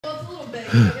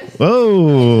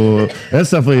Oh,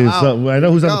 that's definitely. Wow. I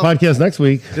know who's on the podcast next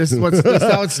week. This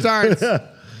how it starts.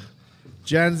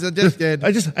 Jen's addicted.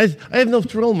 I have no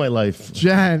thrill in my life.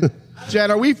 Jen,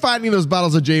 are we finding those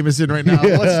bottles of Jameson right now?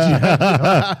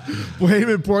 Yeah. Blame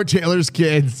and Port Taylor's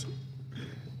kids.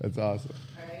 That's awesome.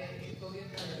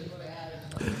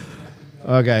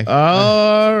 Okay.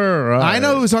 All right. I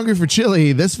know who's hungry for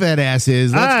chili. This fat ass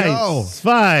is. Let's go.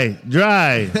 Fly,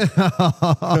 dry.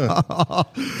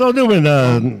 So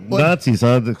Newman, Nazis,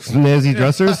 huh? The snazzy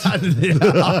dressers.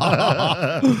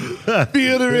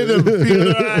 Feel the rhythm. Feel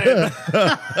the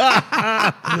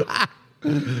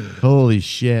rhyme. Holy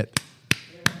shit.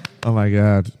 Oh my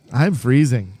God. I'm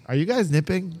freezing. Are you guys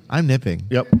nipping? I'm nipping.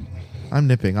 Yep. I'm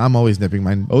nipping. I'm always nipping.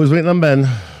 Always waiting on Ben.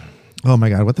 Oh my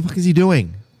God. What the fuck is he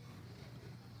doing?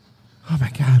 Oh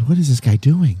my God, what is this guy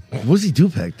doing? What does he do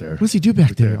back there? What does he do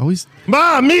back there? Always.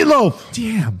 Meatloaf!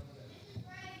 Damn.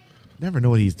 Never know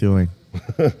what he's doing.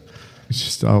 It's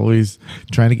just always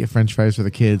trying to get French fries for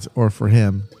the kids or for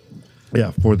him.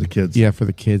 Yeah, for the kids. Yeah, for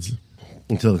the kids.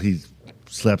 Until he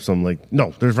slaps them like,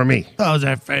 no, they're for me. Those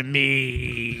are for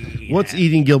me. What's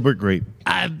eating Gilbert Grape?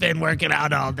 I've been working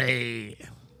out all day.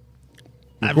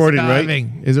 Recording, right?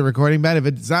 Is it recording, Ben? If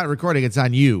it's not recording, it's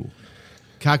on you.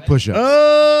 Cock push-ups.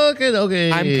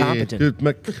 Okay. I'm competent. Dude,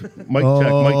 mic check.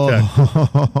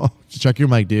 Check your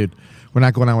mic, dude. We're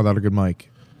not going on without a good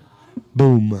mic.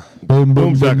 Boom,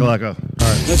 shakalaka. All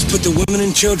right. Let's put the women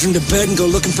and children to bed and go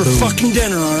looking for fucking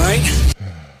dinner, all right?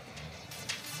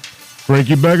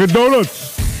 Frankie Bag of Donuts.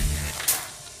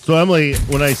 So, Emily,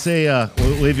 when I say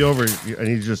we'll leave you over, I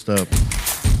need you just put him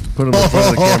in front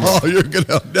of the camera. Oh, you're going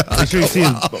to...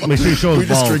 Make sure you show his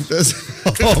balls. We just drink this.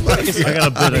 Oh, my God. I got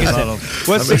a bit about him.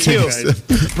 What's the cue?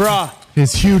 Bruh.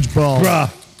 His huge balls.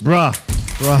 Bruh.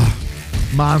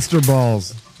 Monster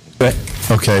balls.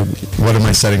 Okay, what am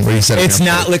I setting? What are you setting? It's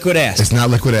not liquid ass. It's not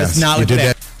liquid ass. It's not liquid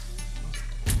ass.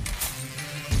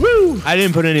 Woo! I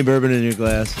didn't put any bourbon in your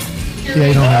glass. Yeah,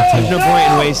 you don't have to. There's no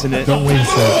point in wasting it. Don't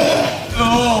waste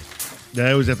it. Yeah,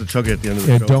 I always have to chug it at the end of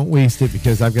the show. Don't waste it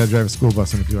because I've got to drive a school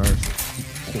bus in a few hours.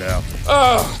 Yeah.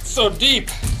 Oh, so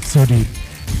deep. So deep.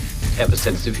 Have a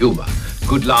sense of humor.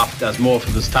 Good laugh does more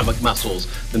for the stomach muscles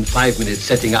than 5-minute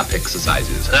setting up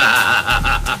exercises.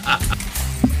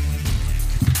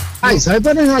 Guys, I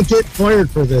better not get fired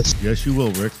for this. Yes, you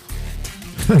will, Rick.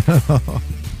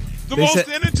 The most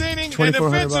entertaining and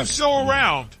offensive show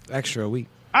around. Extra a week.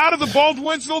 Out of the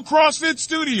Baldwinsville CrossFit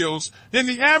Studios in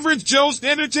the Average Joe's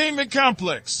Entertainment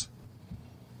Complex.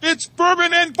 It's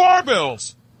Bourbon and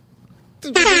Barbells.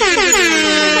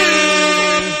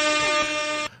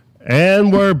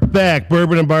 And we're back.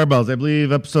 Bourbon and Barbells. I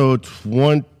believe episode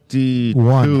 22.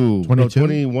 22? No,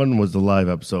 21 was the live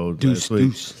episode. Deuce.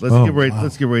 Let's get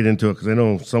right into it because I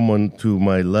know someone to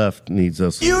my left needs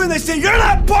us. You and they say you're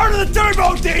not part of the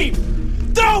Turbo team.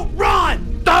 Don't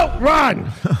run. Don't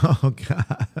run. Oh,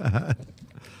 God.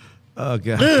 Oh,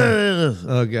 God.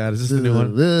 Oh, God. Is this the new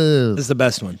one? This is the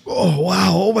best one. Oh,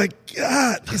 wow. Oh, my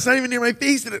God. It's not even near my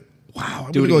face. Wow.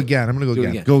 I'm going to go again. I'm going to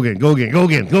go again. Go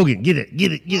again. Get it.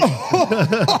 Get it.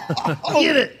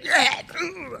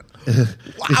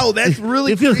 Wow, that's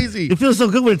really crazy. It feels so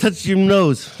good when it touches your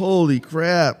nose. Holy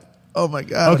crap. Oh, my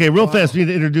God. Okay, real fast. We need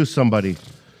to introduce somebody.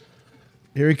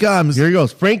 Here he comes. Here he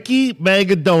goes. Frankie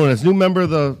Bag of Donuts, new member of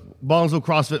the Baldwinsville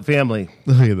CrossFit family.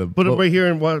 Look at the Put him right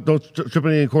here and don't trip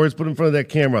any cords. Put him in front of that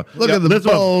camera. Look at the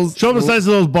balls. Show him the size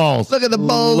of those balls. Look at the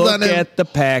balls on him. Look at the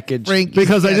package. Frankie.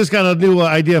 Because I just got a new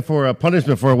idea for a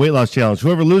punishment for a weight loss challenge.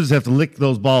 Whoever loses have to lick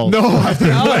those balls. No.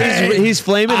 He's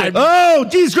flaming it. Oh,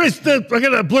 Jesus Christ. I got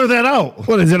to blur that out.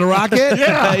 What, is it a rocket?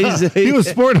 Yeah. He was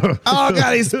sporting. Oh,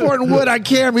 God, he's sporting wood on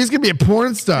camera. He's going to be a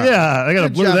porn star. Yeah, I got to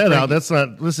Good blur job, that Frankie. out. That's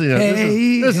not, listen,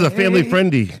 this is a family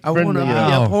friendly. I want to be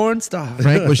a porn star.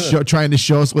 Frank was trying to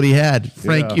show us what he had.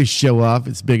 Frank, you show off.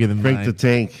 It's bigger than Frank mine. the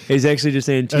Tank. He's actually just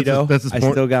saying, Tito, That's a I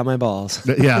porn- still got my balls.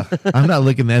 Yeah. I'm not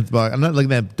licking that dog. I'm not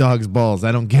licking that dog's balls.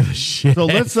 I don't give a shit. So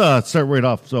let's start right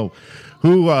off. So,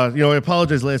 I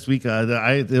apologized last week.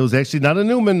 It was actually not a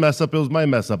Newman mess up. It was my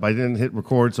mess up. I didn't hit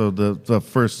record. So the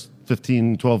first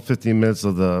 15 minutes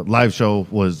of the live show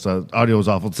was audio was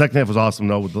awful. The second half was awesome,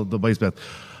 though, with the bass bath.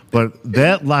 But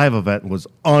that live event was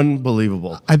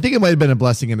unbelievable. I think it might have been a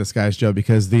blessing in disguise, Joe,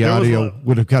 because the audio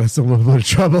would have got us in a little bit of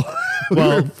trouble.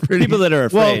 Well, people that are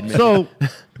afraid. So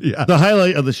Yeah. The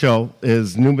highlight of the show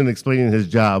is Newman explaining his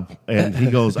job, and he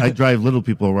goes, I drive little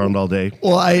people around all day.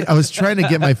 Well, I was trying to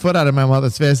get my foot out of my mouth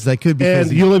as fast as I could. Because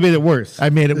And you only made it worse. I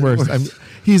made it worse.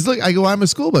 I go, I'm a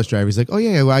school bus driver. He's like, oh,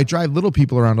 yeah, well, I drive little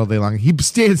people around all day long. He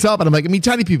stands up, and I'm like, I mean,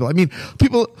 tiny people. I mean,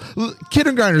 people,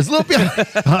 kindergartners, little people.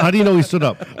 How do you know he stood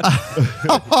up?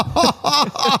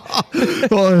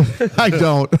 Well, I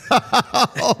don't.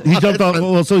 He jumped off.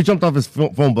 Well, so he jumped off his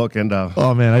phone book and.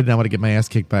 Oh man, I did not want to get my ass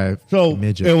kicked by a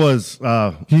midget. It was.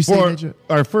 Can you say for midget?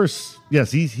 Our first.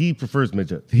 Yes, he prefers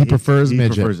midget. He prefers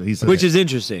midget. Prefers it. He said Which it. is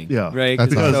interesting. Yeah, Right? That's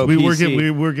because so we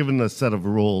PC. were given a set of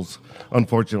rules,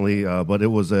 unfortunately, but it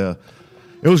was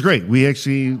great. We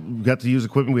actually got to use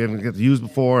equipment we hadn't got to use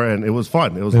before, and it was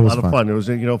fun. It was a lot of fun. There was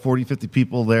 40, 50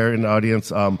 people there in the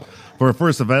audience. For a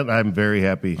first event, I'm very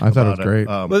happy. I thought it about was great.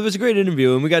 Well, it was a great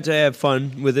interview, and we got to have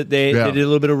fun with it. They did a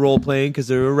little bit of role playing because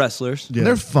they were wrestlers. Yeah.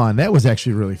 They're fun. That was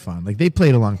actually really fun. Like they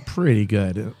played along pretty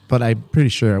good, but I'm pretty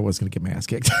sure I was going to get my ass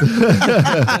kicked.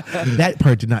 That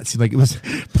part did not seem like it was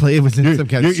play. It was in some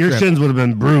kind of your script. shins would have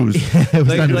been bruised. It was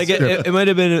not in the Like script. it might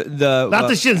have been Not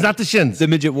the shins, not the shins. the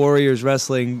Midget Warriors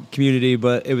wrestling community,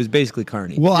 but it was basically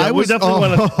Carney. Well, Yeah, I was we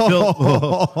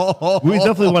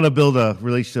definitely want to build a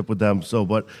relationship with them. So,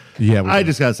 but Yeah, we I do.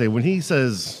 just gotta say when he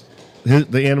says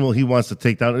the animal he wants to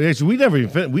take down. Actually, we never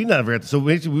got to, so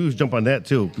actually we was jump on that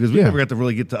too because we Yeah. never got to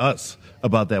really get to us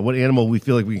about that. What animal we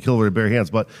feel like we can kill with our bare hands?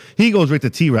 But he goes right to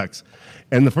T-Rex.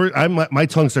 And the first, my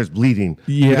tongue starts bleeding.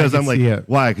 Yeah, because I I'm can like, see it.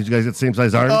 why? Because you guys got the same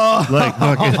size arms. Like,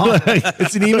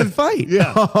 It's an even fight.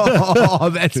 Yeah. Oh,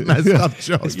 that's messed up,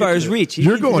 Joe. as far as reach,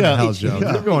 You're going Yeah. to hell, Joe.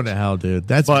 Yeah. You're going to hell, dude.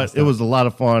 That's but messed it up. was a lot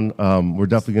of fun. We're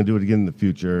definitely gonna do it again in the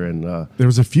future. And There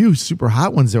was a few super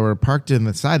hot ones that were parked in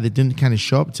the side that didn't kind of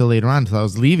show up until later on. Until I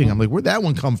was leaving, I'm like, "Where'd that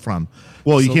one come from?"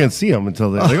 well, you can't see them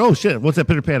until they're like, oh shit, what's that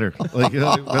pitter patter? Like,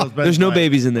 there's no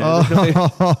babies in there. There's no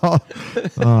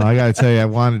babies. Oh, I gotta tell you, I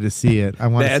wanted to see it. I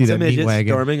wanted to see That's a that meat midget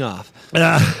wagon. storming off.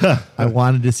 I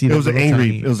wanted to see It that was an little angry.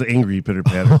 tiny- It was an angry pitter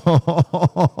patter.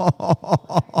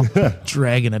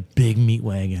 dragging a big meat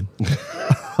wagon.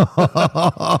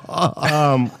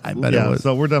 I bet it Yeah, was.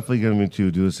 so we're definitely going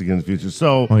to do this again in the future.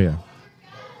 So, Oh yeah.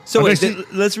 So I'm wait, actually-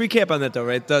 let's recap on that though,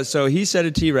 right? So he said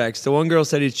a T-Rex. The one girl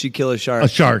said she'd kill a shark. a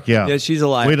shark, yeah, Yeah, she's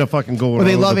alive. Way to fucking go. Well,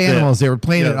 they on love with that. animals. They were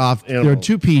playing Yeah, it off. They were animals.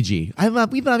 too PG. We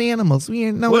love animals.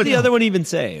 We no. What did the other one even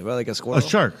say? Well, like a squirrel? A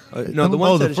shark. No, the one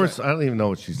Oh, said the a first. shark. I don't even know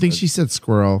what she I said. think she said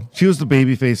squirrel. She was the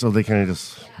baby face, so they kind of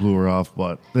just blew her off.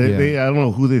 But they Yeah. I don't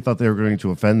know who they thought they were going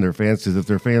to offend their fans. Because if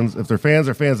their fans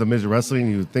are fans of midget wrestling,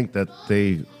 you would think that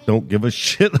they don't give a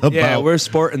shit about. Yeah, we're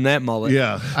sporting that mullet.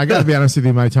 yeah. I gotta be honest with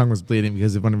you, my tongue was bleeding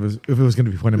because if it was going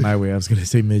to be pointed my way, I was going to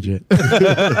say midget. It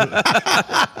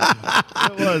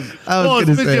was. I was Well, it's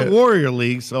gonna say Midget it. Warrior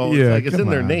League, so Yeah, it's come in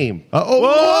their on. name.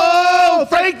 Oh,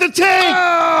 Frank the Tank!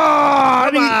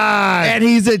 come on. And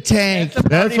he's a tank.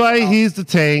 That's why he's the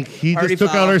tank. He Party just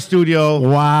took foul. out our studio.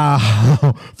 Wow,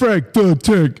 Frank the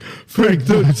tank. Frank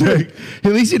the tank.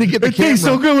 At least he didn't get the It camera. tastes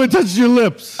so good when it touches your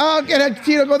lips. Oh, get it,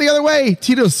 Tito. Go the other way.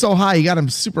 Tito's so high. You got him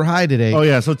super high today. Oh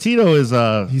yeah, so Tito is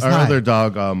He's our high. other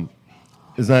dog.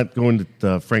 Is not going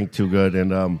to Frank too good,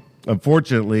 and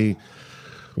unfortunately,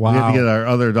 we had to get our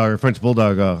other dog, our French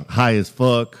bulldog, high as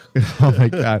fuck. Oh my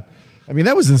god. I mean,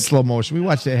 that was in slow motion. We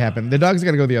watched it happen. The dog's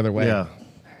got to go the other way. Yeah,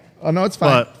 Oh no, it's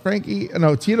fine. But- Frankie.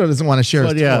 No, Tito doesn't want to share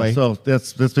but his yeah. toy. So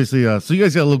that's basically. So you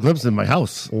guys got a little glimpse in my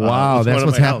house. Wow, It's that's one of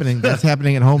what's my happening. house. That's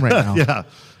happening at home right now. Yeah,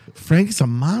 Frank's a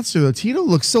monster though. Tito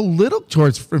looks so little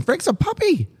towards Frank's a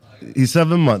puppy. he's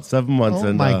 7 months. 7 months, Oh,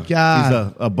 and my God.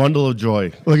 he's a bundle of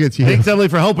joy. Look at Tito. Thanks, Emily,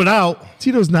 for helping out.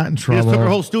 Tito's not in He just trouble. took our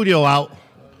whole studio out.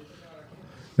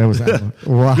 That was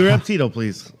wow. Grab Tito,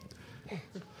 please.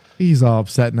 He's all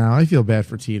upset now. I feel bad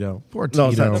for Tito. Poor Tito. No,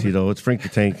 it's not Tito. It's Frank the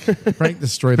Tank. Frank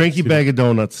destroyed Frankie the Bag of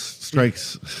Donuts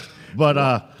strikes. But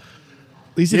At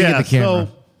least he didn't yeah, get the camera.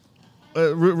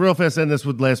 so real fast. End this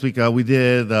with last week. We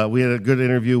had a good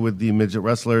interview with the midget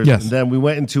wrestlers. Yes. And then we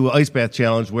went into an ice bath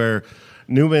challenge where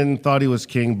Newman thought he was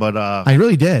king, but I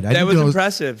really did. I That didn't was know it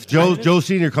impressive. Joe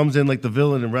Senior comes in like the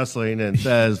villain in wrestling and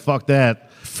says, "Fuck that."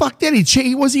 Fuck that.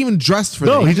 He wasn't even dressed for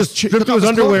No, that. he just took stripped to off his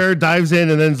underwear, clothes. dives in,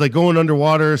 and then is like going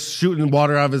underwater, shooting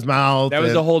water out of his mouth. That was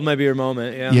and- a hold my beer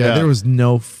moment. Yeah. Yeah, Yeah. there was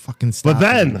no fucking stop. But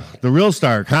then the real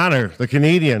star, Connor, the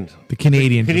Canadian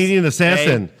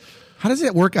assassin. How does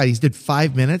that work out? He did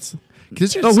 5 minutes.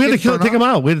 No, we had to take him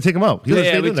out. We had to take him out. He would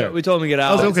have stayed in there. we told him to get I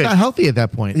out. was It's okay. not healthy at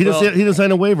that point. He didn't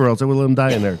sign a waiver, else I would let him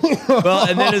die in there. Well,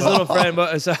 and then his little friend.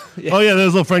 Oh yeah,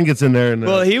 his little friend gets in there, and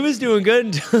Well, he was doing good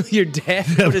until your dad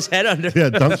put his head under. yeah,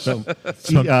 dumped him.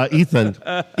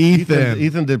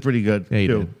 Ethan did pretty good Yeah, he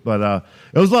too. did. But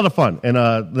it was a lot of fun,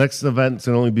 and next event's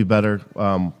can only be better.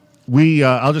 I'll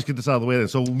just get this out of the way. Then.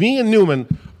 So me and Newman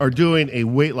are doing a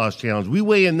weight loss challenge. We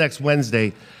weigh in next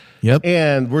Wednesday. Yep.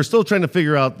 And we're still trying to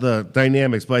figure out the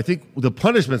dynamics, but I think the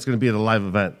punishment's going to be at a live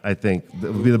event. I think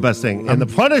that would be the best thing. And the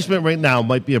punishment right now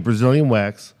might be a Brazilian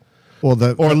wax, Well,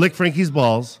 or lick Frankie's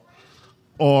balls,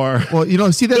 or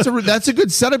Well, see, that's a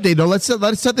good setup date. No, let's set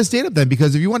this date up then,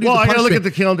 because if you want to do I the got to look at punishment-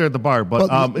 the calendar at the bar, but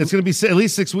it's going to be at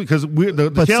least 6 weeks because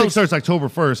the calendar starts October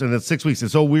 1st, and it's 6 weeks.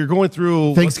 And so we're going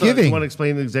through Thanksgiving. You want to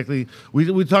explain exactly?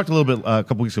 We talked a little bit a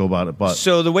couple weeks ago about it, but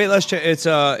So the weight loss, it's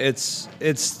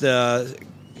the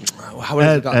how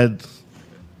is it called?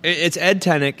 It's Ed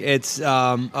Tenick. It's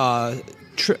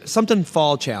something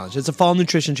fall challenge. It's a fall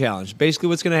nutrition challenge. Basically,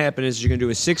 what's going to happen is you're going to do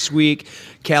a 6-week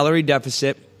calorie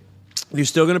deficit. You're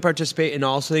still going to participate in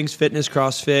all things fitness,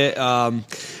 CrossFit,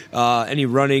 any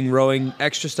running, rowing,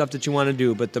 extra stuff that you want to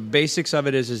do. But the basics of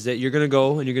it is that you're going to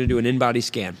go and you're going to do an in-body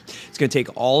scan. It's going to take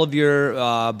all of your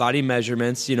body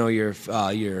measurements, your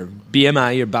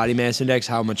BMI, your body mass index,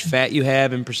 how much fat you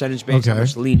have in percentage base, how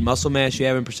much lean muscle mass you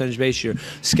have in percentage base, your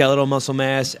skeletal muscle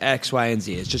mass, X, Y, and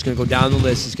Z. It's just going to go down the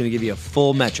list. It's going to give you a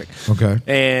full metric. Okay.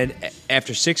 And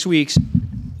after 6 weeks,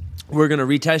 we're going to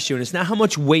retest you, and it's not how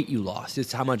much weight you lost,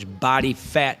 it's how much body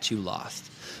fat you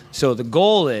lost. So the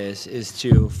goal is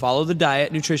to follow the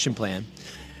diet nutrition plan.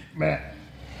 Matt.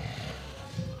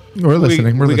 We're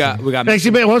listening. We got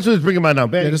Actually, man, why don't you just bring him on now?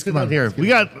 Man, just sit come down on. here. We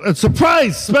got a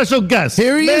surprise special guest.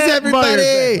 Here he is, Matt everybody.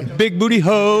 Myers. big booty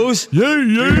hose. Yeah.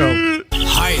 Hiya,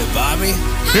 Bobby.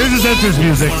 Here's his entrance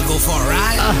music. Wanna go for a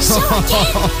ride?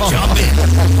 Jump in.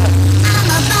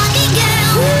 I'm a Barbie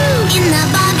girl in the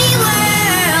Barbie world.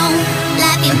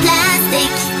 Life in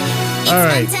plastic. It's All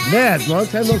right, fantastic. Matt, long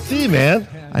time no see, man.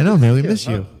 I know, man. We miss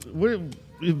you.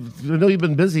 I know you've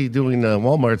been busy doing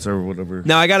Walmarts or whatever.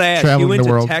 Now I got to ask, Traveling you went the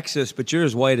to world. Texas, but you're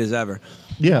as white as ever.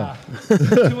 Yeah.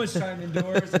 Too much time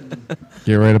indoors.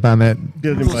 Get right up on that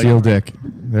Get him by- seal dick.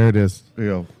 There it is. There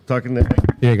you go. Talking to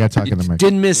Yeah, I got talking to Mike.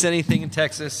 Didn't miss anything in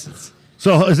Texas.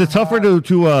 So is it tougher to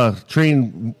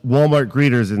train Walmart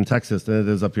greeters in Texas than it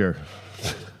is up here?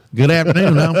 Good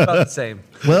afternoon. About Now. the same.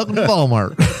 Welcome to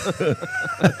Walmart.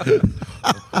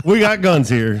 We got guns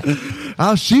here.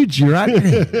 I'll shoot you right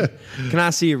there. Can I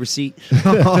see your receipt?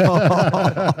 Don't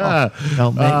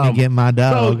make me get my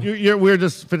So dog. we're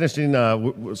just finishing.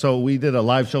 So we did a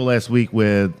live show last week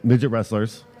with midget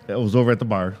wrestlers. It was over at the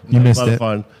bar. You missed a lot it. of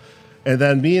fun. And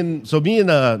then me and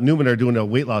Newman are doing a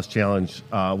weight loss challenge.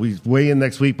 We weigh in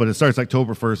next week, but it starts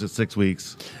October 1st at 6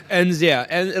 weeks. And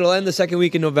it'll end the second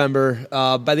week in November.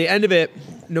 By the end of it,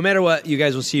 no matter what, you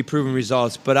guys will see proven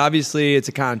results. But obviously, it's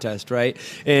a contest, right?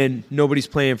 And nobody's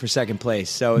playing for second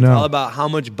place. So it's all about how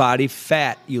much body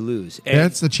fat you lose. And,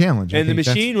 That's the challenge. I And the think.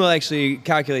 That's- machine will actually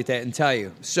calculate that and tell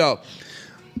you. So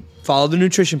follow the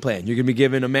nutrition plan. You're going to be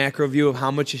given a macro view of how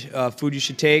much food you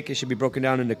should take. It should be broken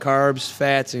down into carbs,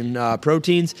 fats, and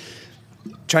proteins.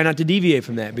 Try not to deviate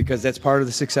from that because that's part of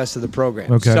the success of the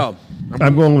program. Okay. So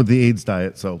I'm going with the AIDS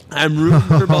diet. So I'm rooting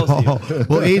for both of you.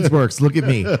 Well, AIDS works. Look at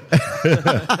me.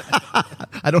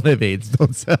 I don't have AIDS.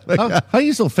 Don't sound like how are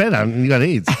you so fat and you got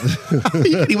AIDS? you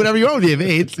can eat whatever you want when you have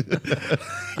AIDS.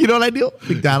 You know what I do?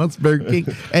 McDonald's, Burger King,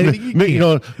 anything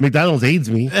you can. McDonald's AIDS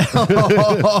me.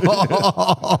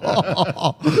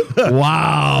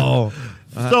 Wow.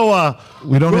 So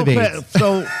We don't real have AIDS.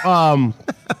 So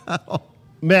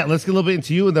Matt, let's get a little bit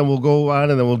into you, and then we'll go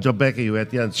on, and then we'll jump back at you at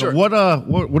the end. So Sure. what have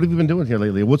you been doing here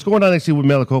lately? What's going on actually with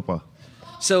Maricopa?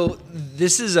 So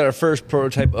this is our first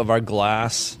prototype of our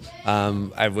glass.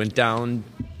 I went down,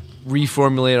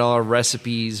 reformulated all our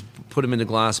recipes, put them into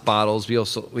glass bottles.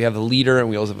 We have a liter, and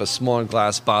we also have a smaller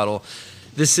glass bottle.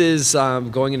 This is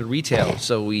going into retail.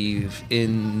 So we've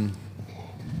in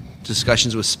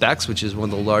discussions with Specs, which is one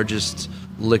of the largest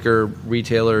liquor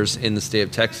retailers in the state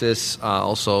of Texas,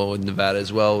 also in Nevada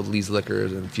as well, with Lee's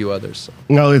Liquors and a few others. So,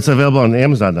 No, it's available on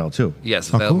Amazon now too. yes,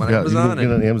 cool. available on Yeah, Amazon. you can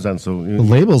get it on Amazon. So The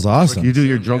label's awesome. you do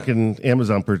your drunken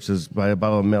Amazon purchase by a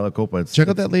bottle of Maricopa. It's Check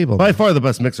out that label. By far the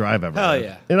best mixer I've ever. Hell had.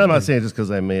 yeah. And I'm not saying just because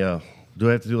I'm a. Do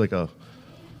I have to do like a?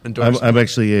 Endorsement. I'm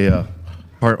actually a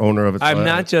part owner of it. so I'm I-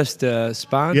 not just a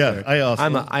sponsor. Yeah, I also-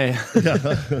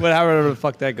 whatever the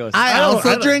fuck that goes. I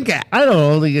also drink it. I don't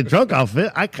only get drunk off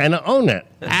it. I kind of own it.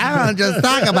 I don't just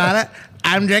talk about it.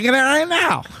 I'm drinking it right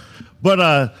now.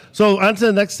 But so on to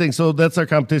the next thing. So that's our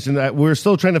competition. We're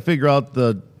still trying to figure out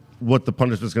what the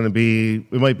punishment's going to be.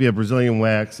 It might be a Brazilian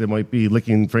wax. It might be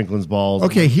licking Franklin's balls.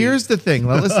 Okay, here's the thing.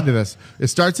 Now listen to this. It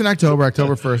starts in October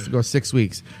 1st. It goes 6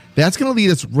 weeks. That's going to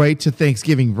lead us right to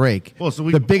Thanksgiving break. Well, so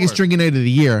we the biggest drinking night of the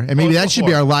year. And maybe that should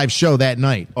be our live show that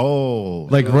night. Oh,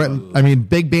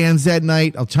 Big bands that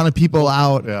night, a ton of people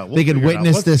out. Yeah, we'll they can figure it out.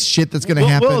 witness Let's- this shit that's going to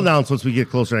happen. We'll announce once we get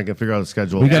closer and I can figure out a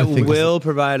schedule. We gotta That think- will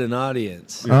provide an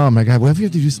audience. Oh my God! What if we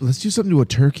have to do? Let's do something to a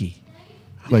turkey.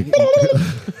 like the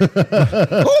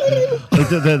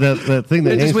thing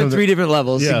that They just hangs went from 3 different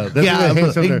levels. Yeah, that thing that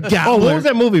hangs from there. Oh, what was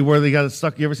that movie where they got it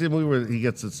stuck? You ever see a movie where he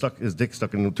gets it stuck, his dick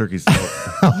stuck in the turkey's throat?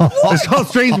 It's called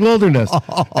Strange Wilderness,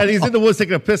 and he's in the woods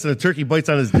taking a piss, and a turkey bites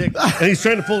on his dick, and he's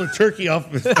trying to pull the turkey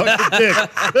off his fucking dick.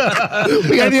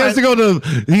 And he has to go to.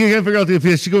 He can't figure out if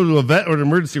he should go to a vet or an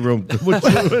emergency room. We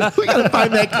gotta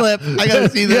find that clip. I gotta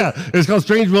see that. Yeah, it's called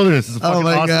Strange Wilderness. It's a fucking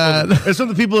my awesome God. movie. It's from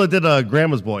the people that did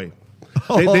Grandma's Boy.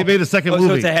 They made a second movie.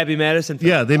 So it's a Happy Madison film?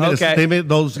 Yeah,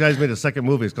 those guys made a second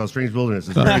movie. It's called Strange Wilderness.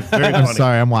 It's very, very funny. I'm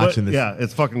sorry, I'm watching this. Yeah,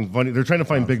 it's fucking funny. They're trying to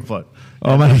find Bigfoot.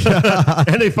 Oh my God.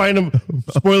 And they find him.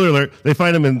 Spoiler alert! They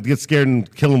find him and get scared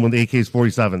and kill him with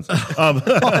AKs-47s.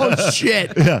 Oh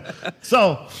shit! Yeah.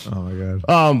 So. Oh my God.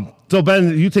 So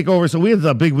Ben, you take over. So we had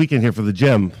a big weekend here for the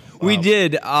gym. We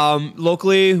did.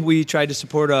 Locally, we tried to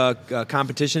support a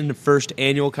competition, the first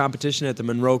annual competition at the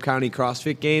Monroe County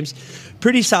CrossFit Games.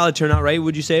 Pretty solid turnout, right?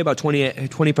 Would you say about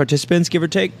 20 participants, give or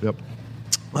take? Yep.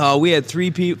 We had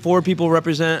 4 people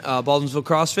represent Baldwinsville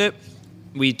CrossFit.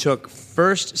 We took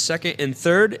first, second, and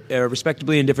third,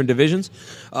 respectively, in different divisions.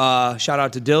 Shout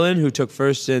out to Dylan, who took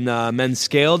first in men's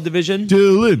scaled division.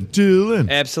 Dylan.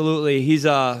 Absolutely. He's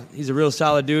a real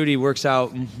solid dude. He works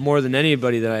out more than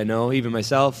anybody that I know, even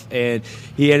myself. And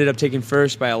he ended up taking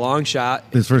first by a long shot.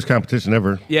 His first competition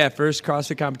ever. Yeah, first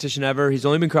CrossFit competition ever. He's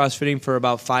only been CrossFitting for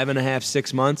about 5.5,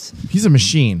 6 months. He's a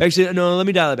machine. Actually, no, let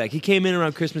me dial it back. He came in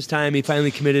around Christmas time. He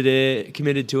finally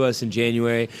committed to us in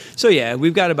January. So, yeah,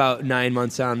 we've got about 9 months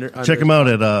on. Check him out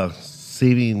at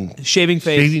Shaving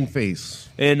Face.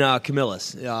 In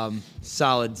Camillus.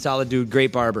 Solid dude,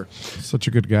 great barber. Such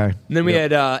a good guy. And then we had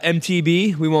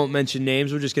MTB. We won't mention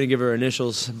names. We're just going to give her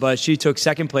initials. But she took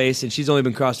second place, and she's only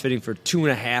been CrossFitting for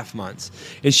 2.5 months.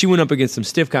 And she went up against some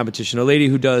stiff competition, a lady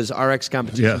who does RX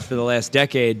competitions for the last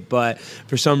decade, but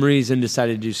for some reason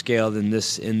decided to do scaled in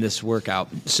this workout.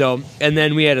 So, and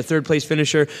then we had a third place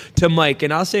finisher to Mike,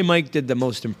 and I'll say Mike did the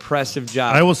most impressive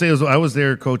job. I will say I was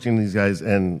there coaching these guys,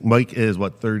 and Mike is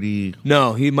 30?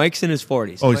 No, Mike's in his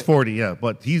 40s. Oh, he's 40, yeah,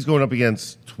 but he's going up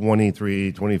against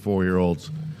 23,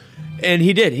 24-year-olds. And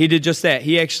he did just that.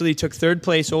 He actually took third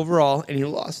place overall, and he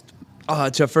lost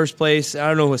to first place. I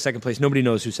don't know who second place. Nobody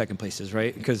knows who second place is,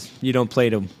 right? Because you don't play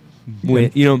to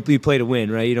win. You play to win,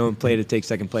 right? You don't play to take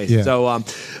second place. Yeah. So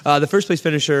the first place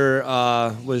finisher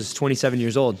was 27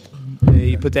 years old.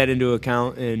 You put that into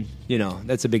account, and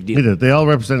that's a big deal. They did. They all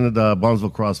represented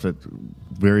Baldwinsville CrossFit.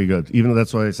 Very good. Even though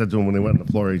that's what I said to him when they went on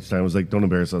the floor each time. I was like, don't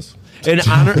embarrass us. In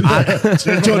honor,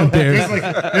 don't embarrass.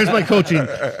 There's my coaching.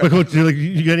 My coach, like,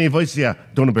 you got any advice? Yeah,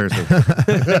 don't embarrass us.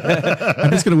 I'm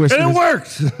just going to whisper. And it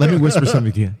worked. Let me whisper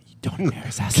something to you. Don't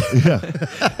embarrass us. Yeah.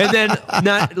 And then,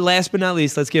 last but not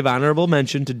least, let's give honorable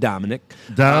mention to Dominic.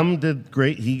 Dom did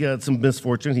great. He got some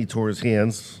misfortune. He tore his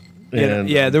hands. And,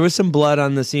 there was some blood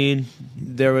on the scene.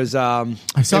 There was. I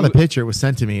saw the picture. It was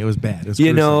sent to me. It was bad. It was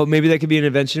gruesome. Maybe that could be an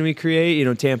invention we create.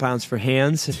 Tampons for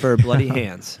hands, for bloody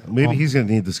hands. Maybe he's going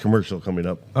to need this commercial coming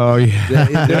up. Oh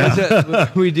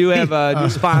yeah. We do have a new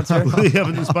sponsor. We have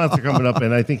a new sponsor coming up,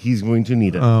 and I think he's going to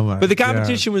need it. Oh my But the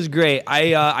competition was great.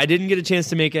 I didn't get a chance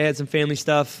to make it. I had some family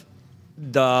stuff.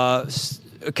 The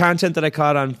content that I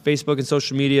caught on Facebook and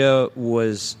social media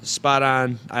was spot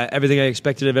on. Everything I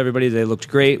expected of everybody. They looked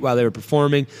great while they were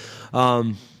performing.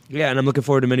 And I'm looking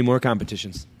forward to many more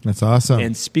competitions. That's awesome.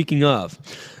 And speaking of,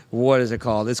 what is it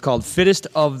called? It's called Fittest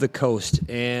of the Coast.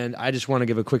 And I just want to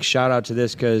give a quick shout out to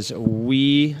this because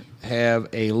we have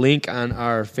a link on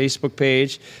our Facebook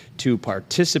page to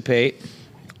participate.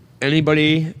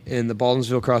 Anybody in the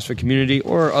Baldwinsville CrossFit community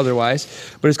or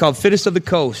otherwise. But it's called Fittest of the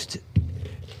Coast.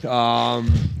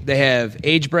 They have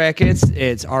age brackets.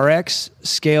 It's RX,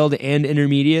 scaled, and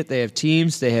intermediate. They have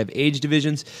teams. They have age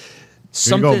divisions.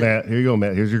 Here you go,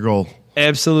 Matt. Here's your goal.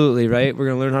 Absolutely, right? We're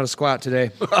going to learn how to squat today.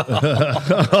 You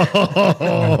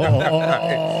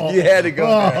had to go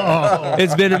there.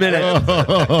 It's been a minute.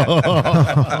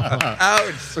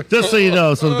 Ouch. Just so you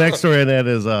know, so the backstory on that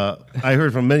is I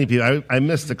heard from many people. I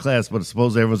missed the class, but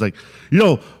supposedly everyone's like,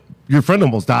 your friend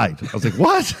almost died. I was like,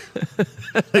 what?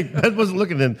 Ben wasn't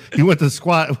looking, and he went to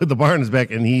squat with the bar on his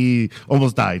back, and he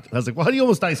almost died. I was like, well, how do you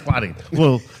almost die squatting?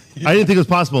 Well, I didn't think it was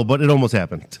possible, but it almost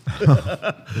happened.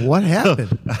 What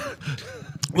happened?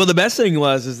 Well, the best thing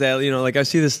is that, I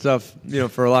see this stuff,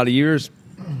 for a lot of years,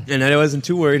 and I wasn't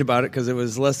too worried about it because it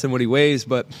was less than what he weighs,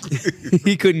 but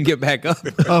he couldn't get back up.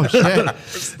 Oh, shit.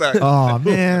 Oh,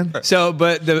 man. So,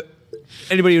 but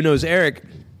anybody who knows Eric,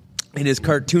 in his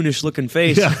cartoonish looking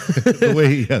face,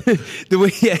 the way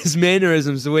he has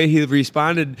mannerisms, the way he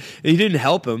responded, he didn't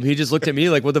help him. He just looked at me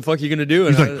like, "What the fuck are you gonna do?"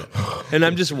 And And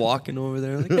I'm just walking over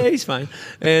there like, hey, he's fine.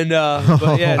 And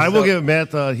but yeah, I will give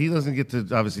Matt. He doesn't get to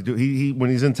obviously do. He when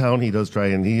he's in town, he does try,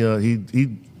 and he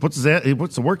puts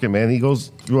the work in, man. He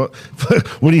goes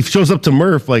when he shows up to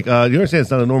Murph, like you understand,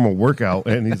 it's not a normal workout,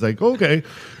 and he's like, okay,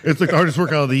 it's the hardest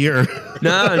workout of the year.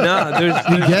 No,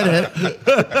 you get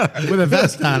it with a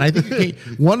vest on. I think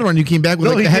one run you came back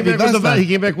with a heavy vest on. He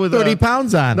came back with 30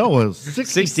 pounds on. No, it was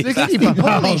 60 pounds.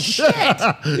 Holy shit!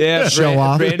 Yeah, show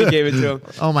off. Brandy gave it to him.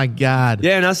 Oh my god.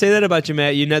 Yeah, and I'll say that about you,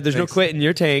 Matt. There's no quit in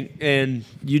your tank, and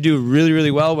you do really,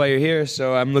 really well while you're here.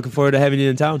 So I'm looking forward to having you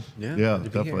in town. Yeah,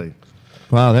 definitely.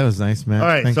 Wow, that was nice, man. All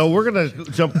right, Thanks. so we're gonna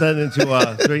jump then into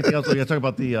is there anything else? We gotta talk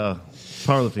about the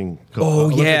powerlifting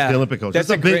coach. The Olympic coach.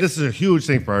 This is a huge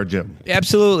thing for our gym.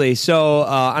 Absolutely. So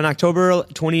on October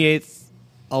 28th,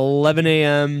 11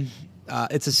 a.m.,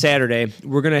 it's a Saturday.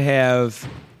 We're gonna have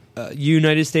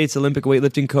United States Olympic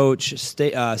weightlifting coach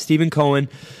Stephen Cohen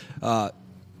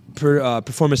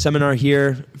perform a seminar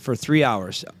here for 3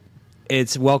 hours.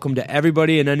 It's welcome to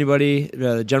everybody and anybody,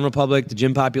 the general public, the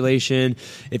gym population.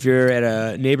 If you're at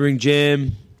a neighboring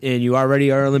gym and you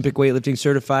already are Olympic weightlifting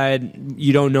certified,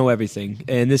 you don't know everything.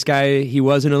 And this guy, he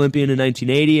was an Olympian in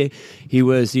 1980. He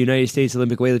was the United States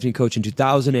Olympic weightlifting coach in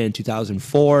 2000 and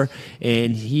 2004.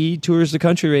 And he tours the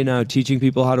country right now teaching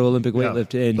people how to Olympic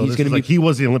weightlift. And so he's going to be... he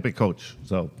was the Olympic coach.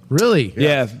 So really?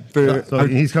 Yeah. So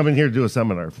he's coming here to do a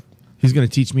seminar. He's going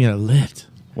to teach me how to lift.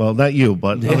 Well, not you,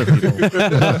 but other people. Look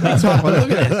at this.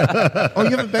 Oh,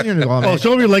 you haven't been here in a while. Oh,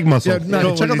 show me your leg muscle. Yeah,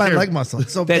 no, check out my leg muscle.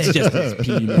 It's so That's big. just his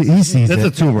penis. He sees That's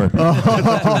a tumor.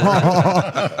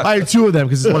 I have two of them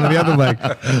because it's one of the other leg.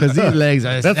 Because these legs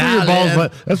are That's where your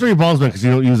balls. That's where your balls went because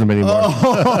you don't use them anymore.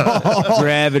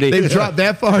 Gravity. They've dropped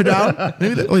that far down.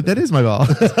 Wait, that is my ball.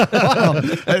 Wow.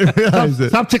 I didn't realize it.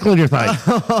 Stop tickling your thighs.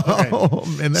 Oh,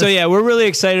 man, So yeah, we're really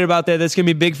excited about that. That's going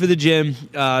to be big for the gym.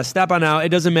 Stop on out. It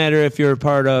doesn't matter if you're a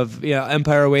part of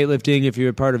Empire Weightlifting, if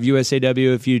you're a part of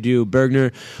USAW, if you do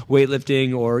Bergner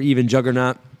Weightlifting, or even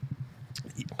Juggernaut.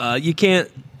 You can't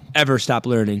ever stop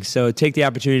learning. So take the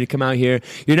opportunity to come out here.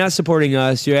 You're not supporting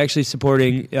us. You're actually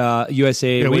supporting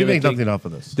USA. Yeah, we make Weightlifting. nothing off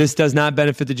of this. This does not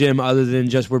benefit the gym other than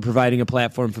just we're providing a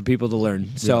platform for people to learn.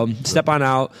 So step on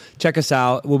out. Check us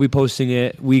out. We'll be posting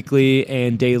it weekly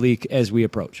and daily as we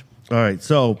approach. All right.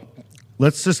 So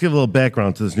let's just give a little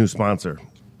background to this new sponsor.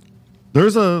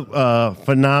 There's a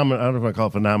phenomenon, I don't know if I call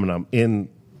it phenomenon, in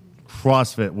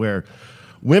CrossFit where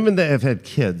women that have had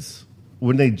kids,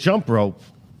 when they jump rope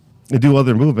and do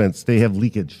other movements, they have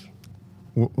leakage.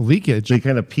 Leakage? They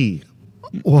kind of pee.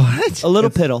 What? A little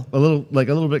piddle. A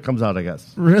little bit comes out, I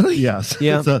guess. Really? Yes.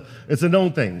 Yeah. It's a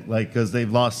known thing, like because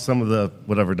they've lost some of the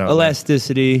whatever down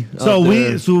Elasticity. So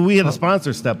we had a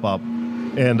sponsor step up.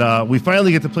 And we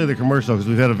finally get to play the commercial because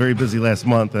we've had a very busy last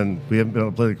month and we haven't been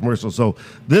able to play the commercial. So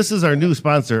this is our new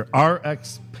sponsor,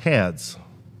 RX Pads.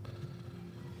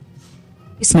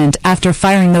 After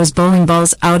firing those bowling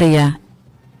balls out of ya.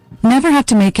 Never have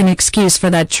to make an excuse for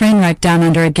that train wreck down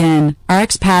under again.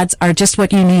 RX Pads are just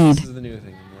what you need. This is the new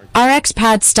thing. RX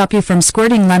Pads stop you from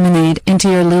squirting lemonade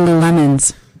into your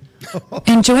Lululemons.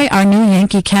 Enjoy our new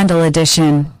Yankee Candle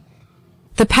edition.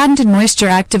 The patented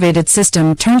moisture-activated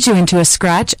system turns you into a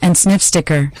scratch and sniff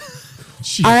sticker.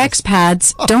 RX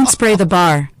Pads don't spray the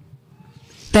bar.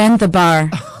 Bend the bar.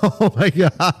 Oh, my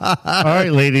God. All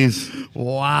right, ladies.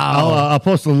 Wow. I'll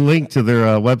post a link to their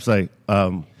website.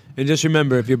 And just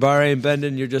remember, if your bar ain't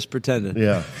bending, you're just pretending.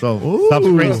 Yeah. So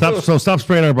stop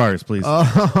spraying our bars, please.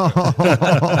 If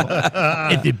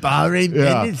the bar ain't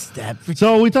bending, stop.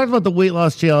 So we talked about the weight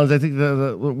loss challenge. I think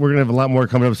we're going to have a lot more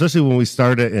coming up, especially when we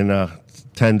start it in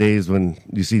 10 days when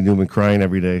you see Newman crying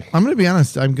every day. I'm going to be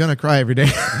honest. I'm going to cry every day.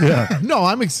 Yeah. No,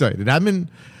 I'm excited.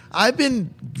 I've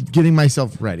been getting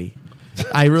myself ready.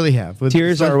 I really have.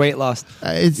 Tears are weight loss.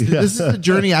 This is a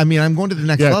journey. I mean, I'm going to the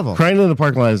next level. Crying in the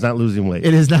parking lot is not losing weight.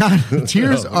 It is not.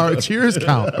 Tears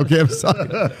count. Okay, I'm sorry.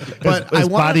 But it's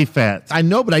body fat. I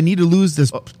know, but I need to lose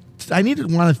this. I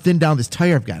want to thin down this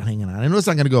tire I've got hanging on. I know it's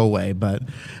not going to go away, but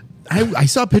I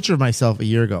saw a picture of myself a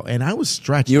year ago, and I was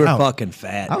stretched out. You were fucking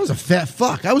fat. I was a fat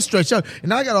fuck. I was stretched out, and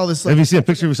now I got all this. Like, have you seen a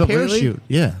picture of yourself parachute? lately?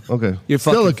 Yeah. Okay. You're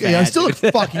fucking fat. I still look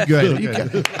fucking good.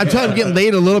 Okay. I'm telling you, I'm getting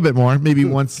laid a little bit more, maybe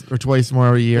once or twice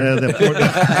more a year. Yeah,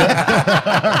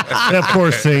 that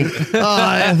poor Sink. Oh,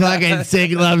 that fucking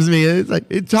Sink loves me. It's like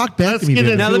it talked back to me. get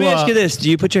baby. Now, let me ask you this. Do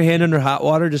you put your hand under hot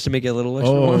water just to make it a little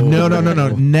extra warm? No.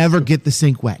 Never get the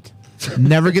sink wet.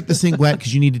 Never get the sink wet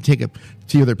because you need to take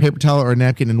to either paper towel or a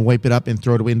napkin and wipe it up and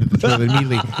throw it away into the toilet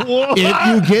immediately. If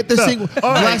you get the sink,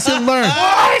 lesson learned.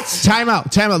 What? Time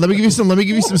out. Let me give you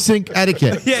some sink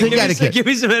etiquette. Yeah, sink etiquette. Give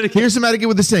me some etiquette. Here's some etiquette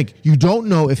with the sink. You don't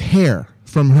know if hair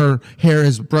from her hair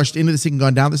has brushed into the sink and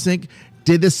gone down the sink.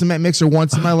 Did this cement mixer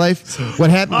once in my life. What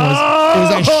happened was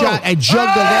I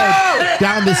jugged the lead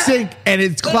down the sink and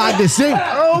it's clogged the sink.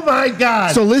 Oh my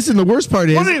God. So listen, the worst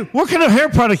part is what kind of hair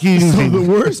product are you using? So the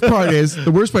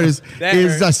worst part is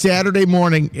a Saturday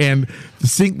morning and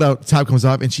the top comes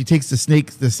off and she takes the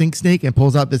sink snake and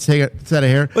pulls out the set of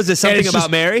hair. Was it something about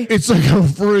Mary? It's like a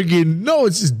friggin'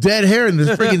 it's just dead hair in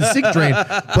this friggin' sink drain,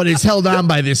 but it's held on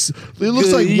by this. It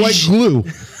looks like white glue.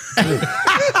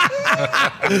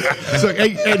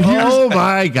 Oh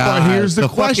my God! But here's the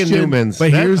question. Newmans.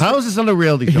 But how is this on a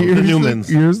reality show? The Newmans.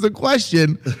 Here's the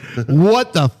question.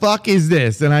 What the fuck is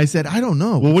this? And I said, I don't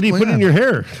know. Well, what do you put in your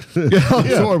hair?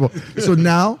 It's horrible. So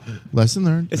now, lesson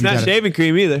learned. It's not shaving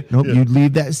cream either. Nope. You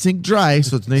leave that sink dry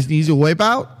so it's nice and easy to wipe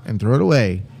out and throw it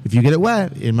away. If you get it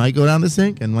wet, it might go down the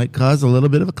sink and might cause a little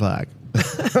bit of a clog.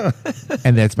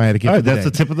 And that's my etiquette. All right, that's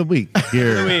the tip of the week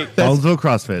here. Baldwin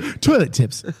CrossFit toilet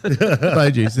tips by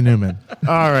Jason Newman.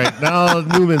 All right, now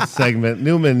Newman's segment.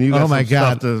 Newman, you got some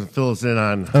stuff to fill us in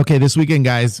on. Okay, this weekend,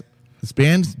 guys, this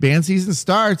band season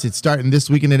starts. It's starting this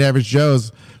weekend at Average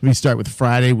Joe's. We start with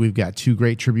Friday. We've got 2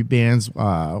 great tribute bands.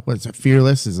 What's it?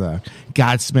 Fearless is a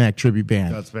Godsmack tribute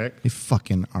band. Godsmack. They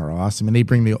fucking are awesome, and they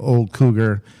bring the old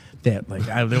cougar. That they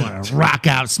want to rock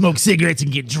out, smoke cigarettes,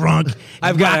 and get drunk.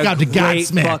 I've got a great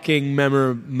fucking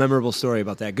memorable story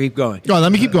about that. Keep going. Oh,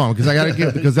 let me keep going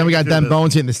because then we got them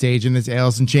Bones hitting the stage and it's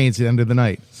Alice in Chains at the end of the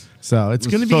night. So it's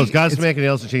going to be it's Godsmack and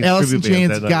Alice in Chains. Alice in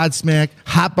Chains, Godsmack,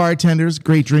 hot bartenders,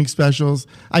 great drink specials.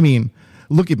 I mean,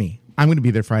 look at me. I'm going to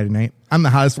be there Friday night. I'm the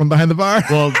hottest one behind the bar.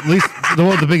 Well, at least the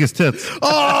one with the biggest tits.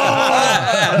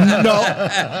 Oh no,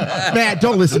 Matt!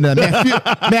 Don't listen to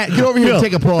that. Matt, get over here and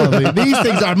take a pull of me. These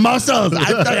things are muscles.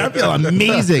 I feel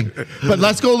amazing. But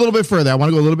let's go a little bit further. I want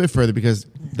to go a little bit further because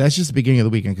that's just the beginning of the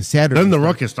weekend. Because Saturday, then the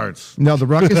ruckus starts. No, the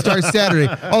ruckus starts Saturday.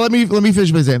 Oh, let me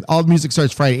finish by saying all the music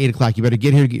starts Friday 8:00. You better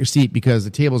get here to get your seat because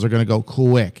the tables are going to go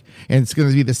quick, and it's going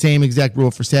to be the same exact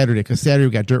rule for Saturday. Because Saturday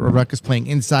we got Dirt Road Ruckus playing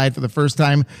inside for the first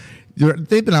time.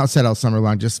 They've been outside all summer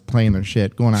long, just playing their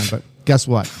shit going on. But guess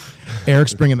what?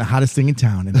 Eric's bringing the hottest thing in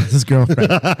town, and it's his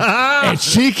girlfriend, and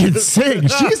she can sing.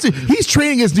 He's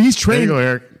training. There you go,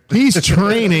 Eric. He's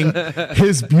training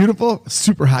his beautiful,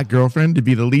 super hot girlfriend to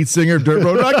be the lead singer of Dirt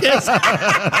Road Ruckus.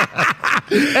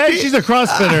 And she's a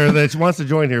CrossFitter that wants to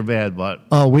join here bad, but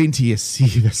oh, wait until you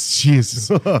see this. She is,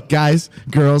 guys,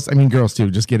 girls too.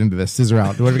 Just get into this. Scissor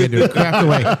out. Do whatever you gotta do. Craft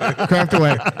away. Craft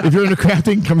away. If you're into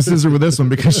crafting, come scissor with this one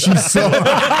because she's so.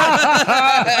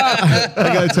 I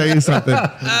gotta tell you something.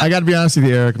 I gotta be honest with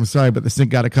you, Eric. I'm sorry, but the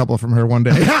sink got a couple from her one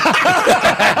day.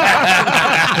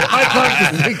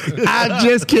 I'm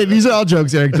just kidding. These are all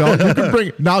jokes, Eric. You can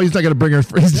bring. Now he's not going to bring her.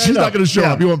 She's not going to show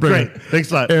up. You won't bring her.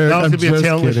 Thanks a lot. Eric, now it's going to be a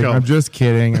talentless show. I'm just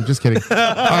kidding. All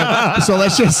right, so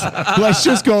let's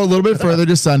just go a little bit further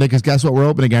to Sunday because guess what? We're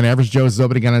open again. Average Joe's is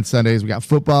open again on Sundays. We got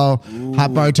football,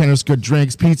 hot bartenders, good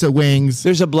drinks, pizza, wings.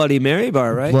 There's a Bloody Mary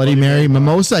bar, right? Bloody Mary,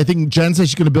 mimosa. I think Jen said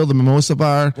she's going to build a mimosa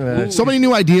bar. So many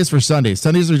new ideas for Sundays.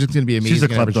 Sundays are just going to be amazing. She's a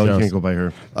club though. You can't go by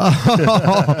her.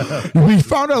 We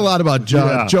found out a lot about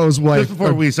Joe's wife. Just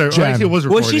before we started, actually, it was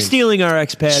recording. Was she stealing our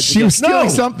X-Pads? She was stealing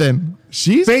something.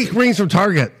 She's fake rings from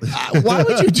Target. Why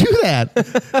would you do that?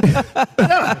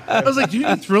 Yeah. I was like, do you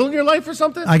need thrill in your life or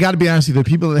something? I got to be honest with you. The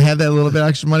people that have that little bit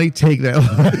extra money, take that.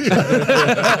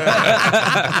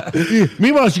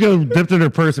 Meanwhile, she got dipped in her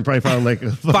purse and probably found like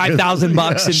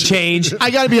 $5,000 in change. I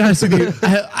got to be honest with you.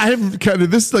 I'm kind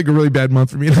of, this is like a really bad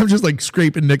month for me. And I'm just like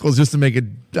scraping nickels just to make it.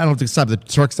 I don't have to stop the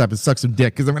truck stop and suck some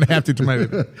dick because I'm going to have to my.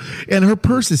 And her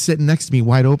purse is sitting next to me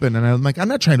wide open. And I'm like, I'm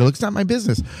not trying to look. It's not my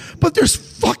business. But there's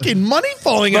fucking money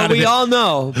falling out of it.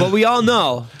 But we all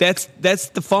know that's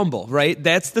the fumble, right?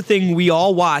 That's the thing we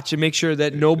all watch and make sure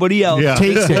that nobody else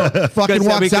takes it. Fucking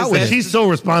walks out with it. She's so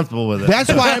responsible with it. That's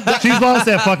why she's lost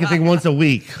that fucking thing once a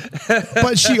week.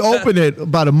 But she opened it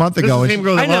about a month ago. This is the same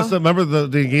girl that lost. Remember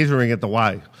the engagement ring at the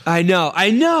Y? I know.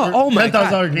 Oh my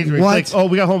God! $10,000 engagement ring. Like, oh,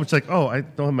 we got home. It's like, oh, I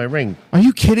don't have my ring. Are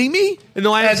you kidding me? And the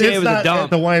YMCA was a dump.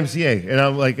 At the YMCA, and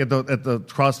I'm like at the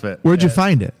CrossFit. Where'd you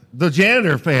find it? The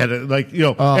janitor had it, like,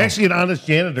 actually an honest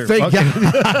janitor. Thank God.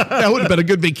 That would have been a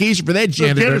good vacation for that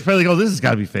janitor. The janitor's probably like, this has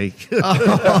got to be fake.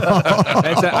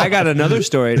 I got another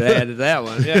story to add to that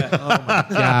one. Yeah. Oh my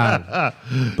God.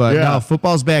 But no,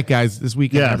 football's back, guys, this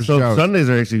weekend. Yeah, so Sundays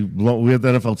are actually, we have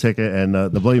the NFL ticket, and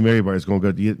the Bloody Mary bar is going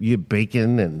good. You get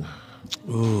bacon and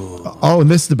Ooh. Oh, and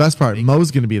this is the best part. Mo's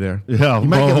going to be there. Yeah, you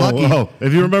might get lucky. Mo.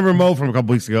 If you remember Mo from a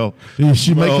couple weeks ago,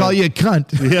 she might call you a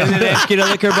cunt. Yeah. And then ask you to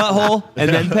lick her butthole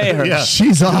and then pay her. Yeah.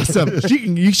 She's awesome.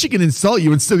 She can insult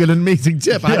you and still get an amazing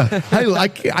tip.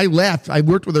 I laughed. I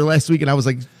worked with her last week and I was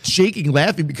like shaking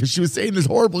laughing because she was saying this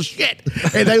horrible shit.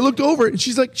 And I looked over and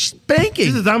she's like, she's banking.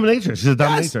 She's a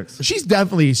dominatrix.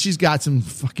 Yes. She's got some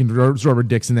fucking rubber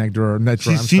dicks in that drawer.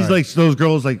 She's like those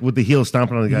girls like with the heel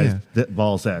stomping on the guy's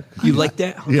ball sack. You like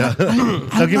that? Yeah.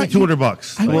 They'll give me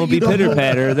 $200. It won't be pitter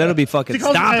patter. That'll be fucking She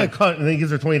calls stop me a it. cunt and then he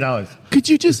gives her $20. Could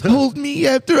you just hold me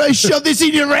after I shove this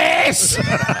in your ass?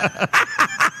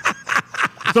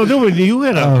 So, Newman, you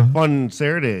had a fun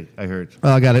Saturday, I heard.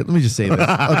 Oh, I got it. Let me just say this. Okay,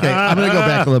 I'm going to go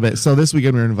back a little bit. So this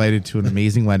weekend we were invited to an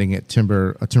amazing wedding at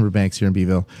Timber Banks here in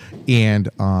Beeville. And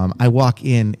I walk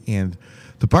in and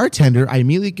the bartender, I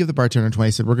immediately give the bartender 20. I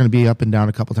said, we're going to be up and down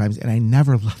a couple times. And I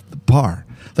never left the bar.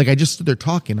 Like I just stood there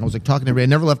talking. I was like talking to everybody.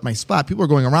 I never left my spot. People are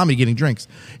going around me getting drinks.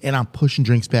 And I'm pushing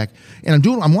drinks back. And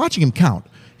I'm watching him count.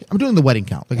 I'm doing the wedding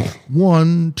count. Like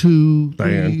 1, 2,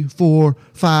 3, 4,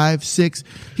 5, 6.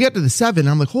 He got to the 7. And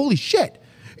I'm like, holy shit.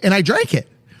 And I drank it.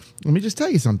 Let me just tell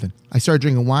you something. I started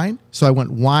drinking wine. So I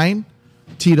went wine,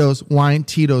 Tito's, wine,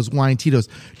 Tito's, wine, Tito's.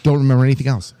 Don't remember anything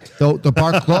else. The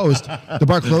bar closed.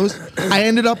 I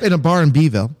ended up in a bar in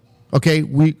Beeville. Okay,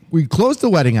 we closed the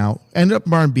wedding out, ended up in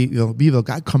a bar in Beeville,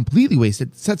 got completely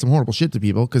wasted, said some horrible shit to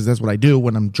people because that's what I do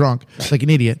when I'm drunk, like an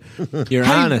idiot. You're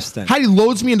honest then. Heidi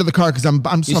loads me into the car because I'm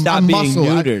being muscle.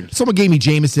 neutered. Someone gave me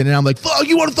Jameson, and I'm like, "Fuck,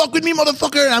 you want to fuck with me,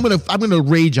 motherfucker?" And I'm gonna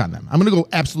rage on them. I'm gonna go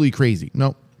absolutely crazy.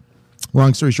 No,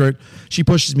 long story short, she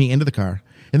pushes me into the car,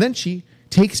 and then she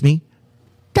takes me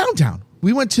downtown.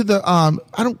 We went to the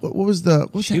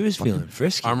She was feeling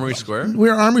frisky. Armory Square?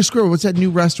 We're at Armory Square. What's that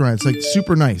new restaurant? It's like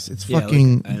super nice. It's Yeah,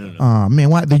 fucking I don't know. man,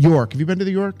 what? The York. Have you been to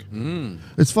the York?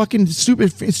 It's fucking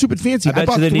stupid fancy. I bet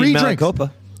bought you they 3 need drinks.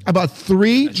 Maricopa. I bought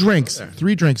 3 drinks.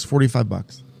 3 drinks,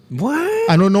 $45.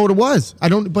 What? I don't know what it was.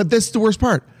 But this is the worst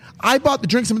part. I bought the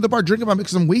drinks. I'm at the bar drinking them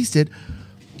because I'm wasted.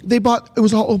 It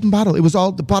was all open bottle. It was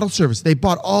all the bottle service. There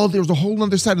was a whole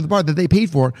other side of the bar that they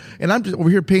paid for. And I'm just over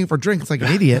here paying for drinks like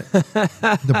an idiot.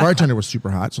 The bartender was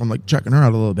super hot. So I'm like checking her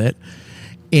out a little bit.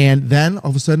 And then all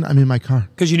of a sudden I'm in my car.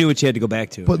 Because you knew what you had to go back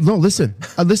to. But no, listen,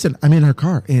 I'm in her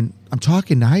car and I'm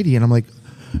talking to Heidi and I'm like,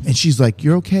 and she's like,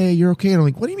 you're okay. And I'm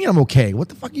like, what do you mean I'm okay? What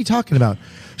the fuck are you talking about?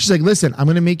 She's like, listen, I'm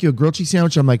going to make you a grilled cheese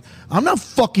sandwich. I'm like, I'm not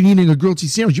fucking eating a grilled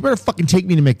cheese sandwich. You better fucking take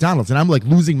me to McDonald's. And I'm like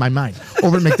losing my mind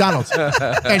over at McDonald's.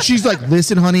 And she's like,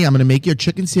 listen, honey, I'm going to make you a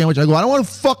chicken sandwich. I go, I don't want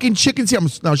a fucking chicken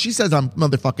sandwich. No, she says I'm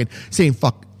motherfucking saying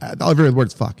fuck. Every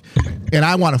word's fuck. And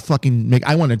I want a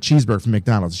cheeseburger from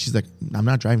McDonald's. She's like, I'm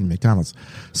not driving to McDonald's.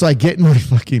 So I get in my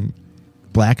fucking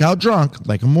blackout drunk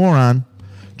like a moron,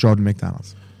 drove to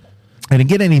McDonald's. I didn't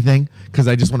get anything because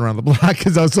I just went around the block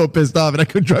because I was so pissed off and I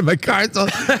couldn't drive my car.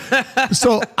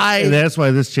 And that's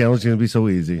why this challenge is going to be so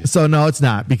easy. So no, it's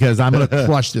not because I'm going to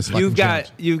crush this. You've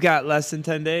challenge. got less than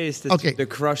 10 days to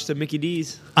crush the Mickey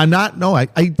D's. I'm not. No,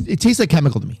 it tastes like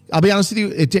chemical to me. I'll be honest with you.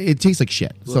 It tastes like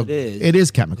shit. Well, so it is. It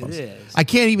is chemicals. It is. I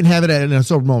can't even have it in a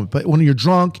sober moment. But when you're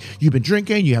drunk, you've been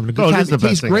drinking, you're having a good time. It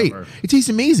tastes great. Ever. It tastes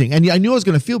amazing, and I knew I was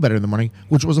going to feel better in the morning,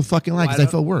 which was a fucking lie because I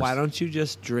felt worse. Why don't you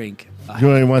just drink? You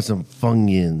only want some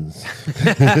Funyuns.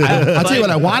 I'll tell you what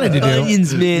I wanted to do.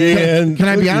 Onions, man. Can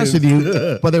I be honest with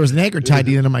you? But there was an anchor tied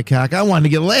to the end of my cock. I wanted to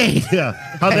get laid. Yeah.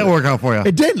 How'd that work out for you?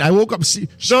 It didn't. I woke up.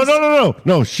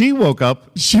 No. She woke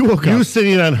up. You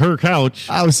sitting on her couch.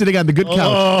 I was sitting on the good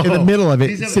couch in the middle of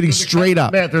it, sitting straight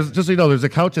up. Matt, just so you know, there's a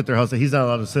couch at their house that he's not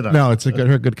allowed to sit on. No, it's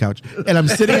her good couch. And I'm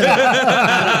sitting in it.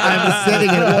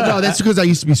 No, that's because I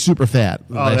used to be super fat.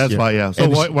 Oh, that's why, yeah. So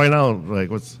why now? Like,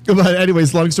 what's... But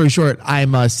anyways, long story short,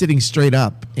 I'm sitting straight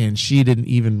up, and she didn't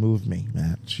even move me,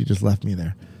 Matt. She just left me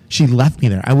there. She left me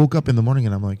there. I woke up in the morning,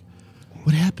 and I'm like,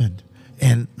 what happened?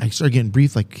 And I started getting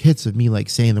brief like hits of me like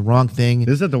saying the wrong thing.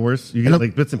 Isn't that the worst? You get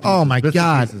like bits and pieces. Oh my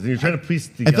God! And you're trying to piece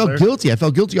together. I felt guilty. I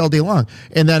felt guilty all day long.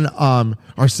 And then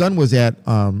our son was at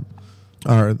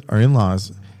our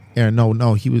in-laws. And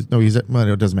he's at, well,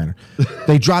 it doesn't matter.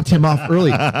 They dropped him off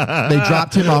early. And we're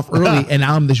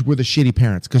the shitty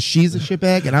parents because she's a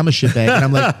shitbag and I'm a shitbag. And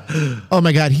I'm like, oh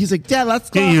my God. He's like, Dad, let's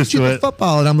go shoot the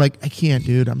football. And I'm like, I can't,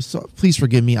 dude. Please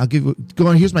forgive me. I'll give you, go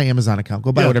on. Here's my Amazon account.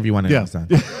 Go buy whatever you want on Amazon.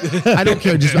 I don't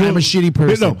care. Just, I'm a shitty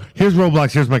person. No, here's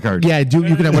Roblox. Here's my card. Yeah, dude,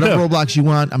 you can have whatever Roblox you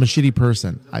want. I'm a shitty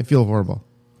person. I feel horrible.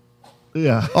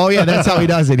 Yeah. Oh yeah, that's how he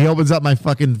does it. He opens up my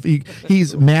fucking.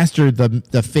 He's mastered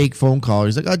the fake phone call.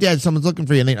 He's like, "Oh, Dad, someone's looking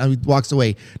for you," and then he walks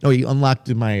away. No, he unlocked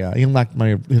his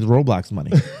Roblox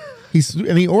money.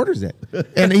 And he orders it,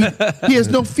 and he has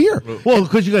no fear. Well,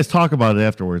 because you guys talk about it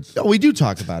afterwards. Oh, we do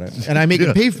talk about it, and I make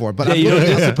him pay for it. But Yeah, you don't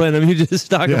discipline him. You just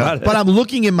talk about it. But I'm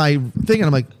looking in my thing, and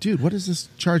I'm like, dude, what is this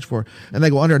charge for? And they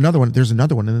go under another one. There's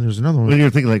another one, and then there's another one. When you're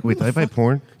thinking like, wait, did I buy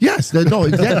porn? Yes, no,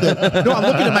 exactly. No,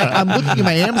 I'm looking at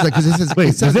my Amazon because it says. Wait,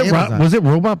 it says was it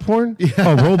robot porn? Yeah.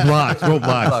 Oh, Roblox,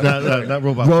 not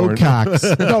robot porn.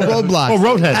 Roadcocks. No, Roblox. Oh,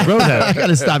 Roadhead. I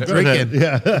gotta stop drinking.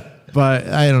 Yeah. But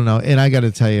I don't know, and I got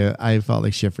to tell you, I felt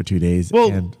like shit for 2 days,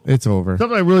 and it's over.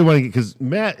 Something I really want to get, because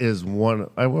Matt is one.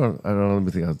 I don't know. Let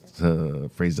me think how to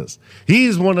phrase this.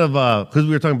 He's one of because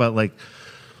we were talking about like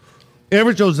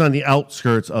Average Joe's on the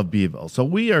outskirts of Beeville, so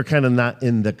we are kind of not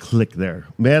in the clique there.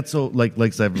 Matt's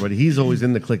likes everybody. He's always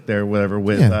in the clique there, whatever.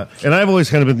 And I've always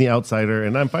kind of been the outsider,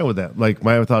 and I'm fine with that. Like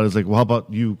my thought is like, well, how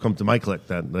about you come to my clique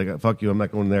then? Like, fuck you, I'm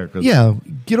not going there. Yeah,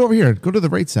 get over here. Go to the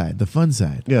right side, the fun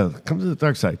side. Yeah, come to the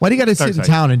dark side. Why do you got to sit in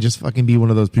town and just fucking be one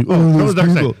of those people? Come to the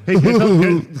dark side. Hey,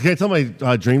 can I tell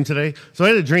my dream today? So I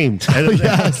had a dream.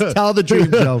 Yes, tell the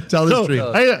dream, Joe. Tell the dream.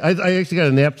 I actually got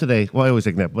a nap today. Well, I always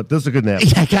take a nap, but this is a good nap.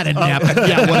 Yeah, I got a nap.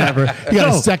 Yeah, whatever. You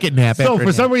got a second nap. So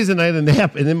for some reason, I had a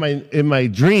nap, and in my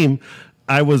dream,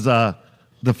 I was our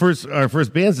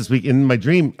first bands this week. And in my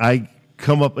dream, I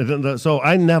come up, so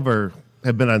I never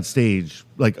have been on stage.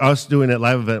 Like us doing that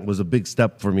live event was a big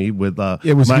step for me with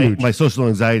it was my social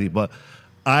anxiety. But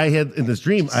I had in this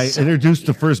dream, I introduced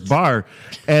the first bar,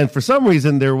 and for some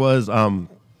reason there was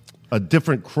a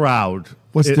different crowd.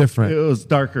 What's different? It was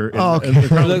darker. Oh, okay.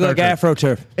 It looked like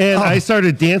AfroTurf. And I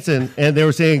started dancing, and they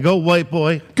were saying, "Go white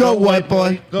boy, go white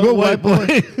boy, go white boy."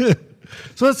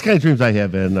 So that's the kind of dreams I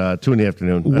have in 2 in the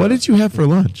afternoon. What did you have for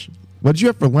lunch? What did you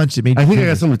have for lunch that made you I think I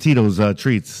got some of Tito's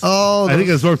treats. Oh, I think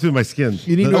it's worked through my skin.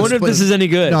 You need I wonder if this is any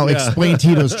good. No, explain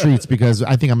Tito's treats, because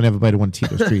I think I'm going to have a bite of one of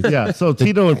Tito's treats. Yeah, so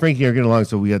Tito and Frankie are getting along,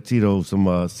 so we had Tito some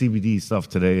CBD stuff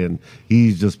today, and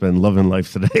he's just been loving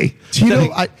life today.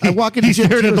 Tito, I walk in. He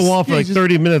stared at the wall for like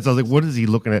 30 minutes. I was like, what is he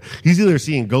looking at? He's either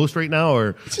seeing ghosts right now,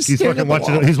 or he's fucking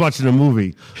watching. He's watching a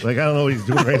movie. Like, I don't know what he's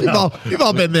doing right now. We've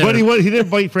all been there. But he didn't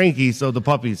bite Frankie, so the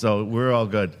puppy, so we're all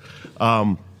good.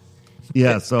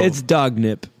 Yeah, so it's dog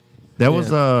nip. That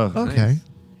was okay.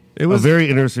 It was a very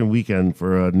interesting weekend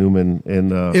for Newman,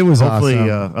 and it was hopefully.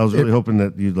 Awesome. I was really hoping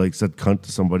that you'd like said cunt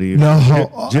to somebody.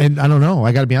 No, and I don't know.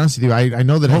 I got to be honest with you. I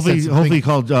know that. Hopefully, he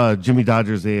called Jimmy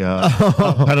Dodgers a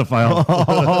pedophile.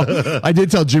 I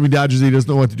did tell Jimmy Dodgers he doesn't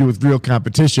know what to do with real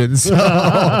competition. So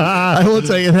I will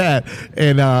tell you that.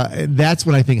 And that's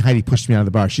when I think Heidi pushed me out of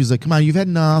the bar. She's like, "Come on, you've had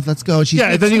enough. Let's go."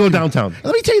 And then you go downtown.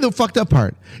 Let me tell you the fucked up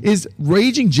part is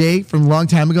Raging Jay from a long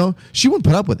time ago. She wouldn't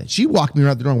put up with it. She walked me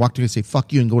around the door and walked to me and say,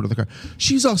 "Fuck you," and go to the car.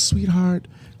 She's all, "Sweetheart,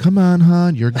 come on,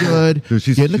 hon, you're good.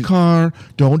 Get in the car.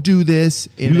 Don't do this."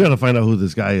 And you got to find out who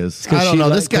this guy is. I don't know.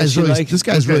 This guy's really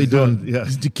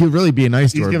really being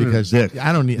nice to her, because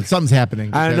I don't need something's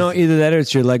happening. I don't know, either that or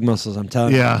it's your leg muscles. I'm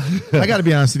telling you. Yeah, I got to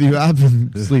be honest with you. I've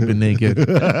been sleeping naked.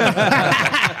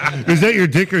 Is that your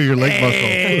dick or your leg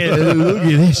muscle? Look at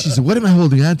this. She said, "What am I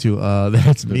holding on to?"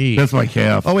 That's me. That's my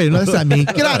calf. Oh wait, no, that's not me.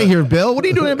 Get out of here, Bill. What are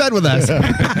you doing in bed with us?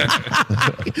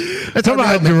 Come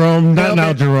on, Jerome. Not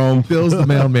now, Jerome. Bill's the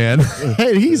mailman.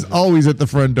 Hey, he's always at the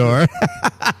front door.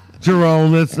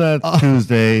 Jerome, it's not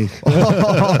Tuesday.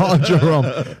 Oh, Jerome.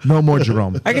 No more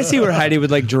Jerome. I can see where Heidi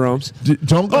would like Jerome's.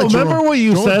 Don't. Remember what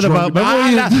you said about?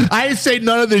 I didn't say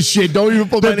none of this shit. Don't even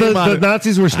put my name on it. The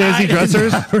Nazis were snazzy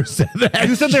dressers. Never said that.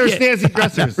 You said they were snazzy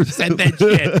dressers. I never said that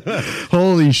shit.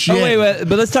 Holy shit. Oh, wait,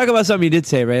 but let's talk about something you did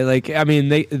say, right? Like, I mean,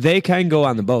 they can go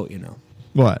on the boat, you know.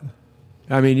 What?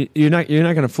 I mean, you're not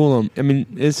going to fool them. I mean,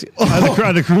 it's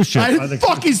on the cruise ship. I didn't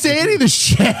fucking say any of the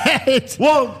shit.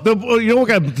 Well, you know what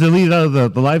got deleted out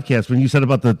of the live cast when you said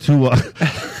about the two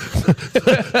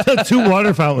the two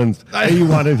water fountains that you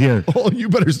wanted here. Oh, you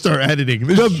better start editing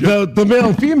this. The male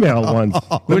and female ones.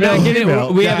 We're not getting.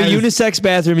 We have a unisex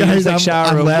bathroom, unisex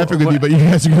shower. I'm laughing with you, but you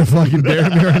guys are going to fucking bury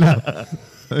me right now.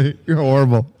 You're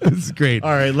horrible. This is great.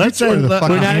 All right, let's we're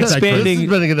not expanding. This has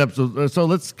been a good episode. So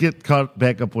let's get caught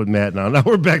back up with Matt now. Now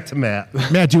we're back to Matt.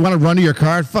 Matt, do you want to run to your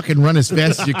car? Fucking run as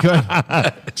fast as you could.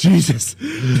 Jesus.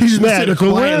 Matt, it's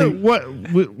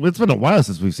been a while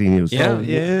since we've seen you. So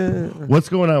yeah. What's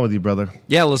going on with you, brother?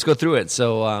 Yeah, let's go through it.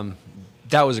 So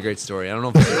that was a great story. I don't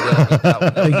know if that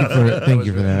one. Thank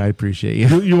you for that. I appreciate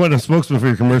you. You want a spokesman for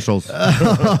your commercials. I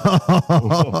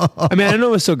mean, I don't know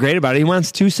what's so great about it. He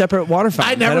wants 2 separate water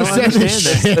fountains. I never said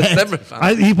this shit.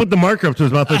 He put the marker up to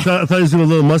his mouth. I thought he was doing a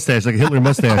little mustache, like a Hitler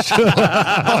mustache.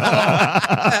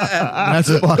 That's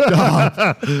fucked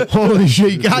up. Holy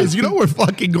shit, guys! You know we're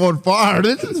fucking going far.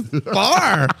 This is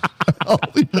far.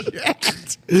 Holy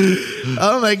shit.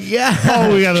 Oh, my God.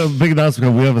 Oh, we got a big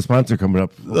announcement. We have a sponsor coming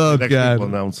up. Oh, Next God. week we'll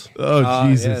announce. Oh,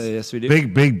 Jesus. Yeah, yes, we do.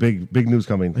 Big news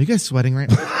coming. Are you guys sweating right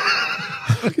now?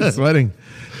 Fucking sweating.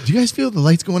 Do you guys feel the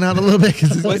lights going out a little bit?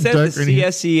 It's What's that? The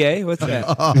CSCA? What's that?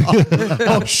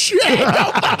 Oh, shit.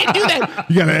 Don't fucking do that.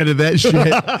 You got to edit that shit.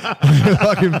 You're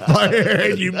fucking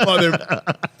fired, you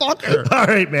motherfucker. All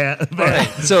right, Matt. All right.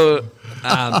 So,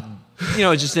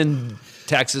 just in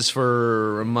Texas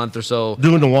for a month or so.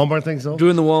 Doing the Walmart thing, so?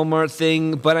 Doing the Walmart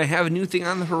thing, but I have a new thing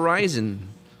on the horizon.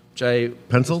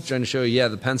 Pencil? Was trying to show you. Yeah,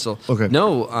 the pencil. Okay.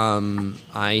 No,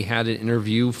 I had an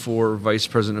interview for Vice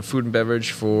President of Food and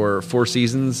Beverage for Four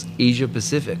Seasons Asia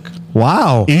Pacific.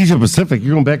 Wow. Asia Pacific.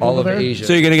 You're going back All over of there? Asia.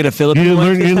 So you're going to get a Philippine You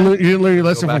one? didn't learn your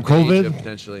lesson Go from back to COVID? Asia,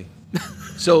 potentially.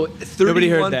 So Nobody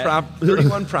heard 31, that.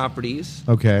 31 properties.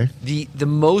 Okay. The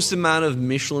most amount of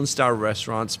Michelin star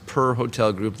restaurants per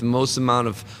hotel group, the most amount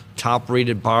of top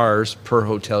rated bars per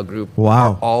hotel group.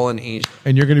 Wow. Are all in Asia.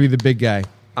 And you're going to be the big guy.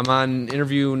 I'm on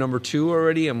interview number 2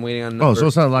 already. I'm waiting on number Oh, so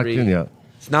it's not locked 3. in yet.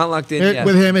 It's not locked in yet.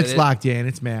 With him, it's It- locked in.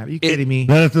 It's Matt. Are you kidding me?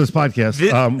 Not after this podcast.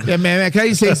 Yeah, man, can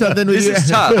I say something? This is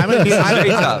tough. This is very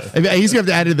tough. He's going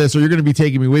to have to edit this, or you're going to be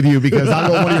taking me with you because I'll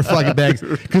go one of your fucking bags.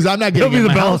 Because I'm not getting He'll be in the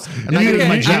my bell. house. I'm not getting in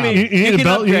my You job. need You a can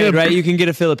bell. upgrade, right? You can get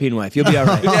a Philippine wife. You'll be all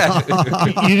right.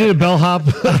 You need a bellhop.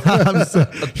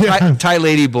 Thai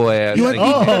lady boy. I You think.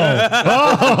 want-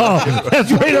 Oh,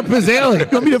 that's right up his alley. You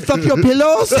want me to fuck your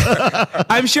pillows?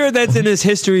 I'm sure that's in his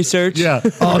history search. Yeah.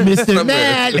 Oh, Mr.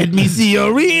 Matt, let me see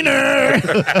your wiener.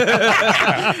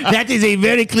 That is a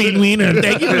very clean wiener.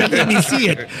 Thank you for letting me see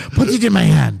it. Put it in my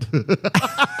hand.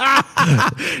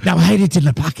 Now hide it in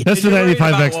the pocket. That's the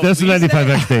 95X. That's the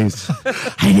 95X days.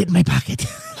 Hide it in my pocket.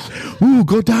 Ooh,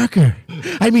 go darker.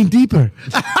 I mean deeper.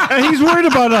 And he's worried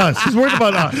about us. He's worried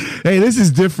about us. Hey, this is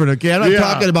different, okay? I'm not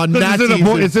talking about Nazis.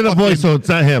 It's in a voice, so it's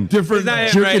not him. Different. It's not him,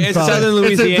 jerking right? It's fellas. Southern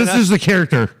Louisiana. This is the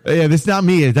character. Yeah, this is not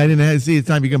me. I didn't have to see. It's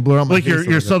time you can blur out my Like face.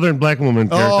 your Southern black woman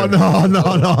character. Oh,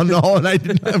 no. And I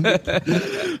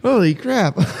didn't. Holy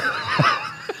crap.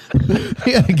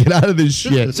 We gotta get out of this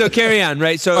shit. So carry on,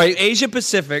 right? So Asia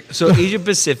Pacific. So Asia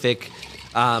Pacific.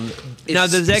 Now,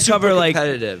 does that cover like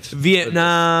competitive?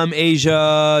 Vietnam,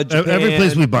 Asia, Japan? Every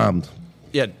place we bombed.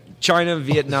 Yeah, China,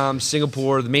 Vietnam,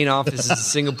 Singapore. The main office is in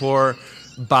Singapore.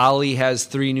 Bali has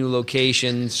 3 new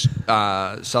locations.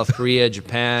 South Korea,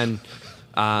 Japan,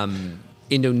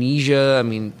 Indonesia. I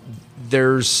mean,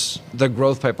 the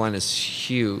growth pipeline is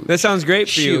huge. That sounds great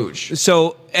for Huge. you.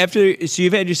 So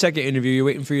you've had your second interview. You're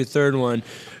waiting for your third one.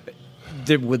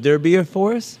 Would there be a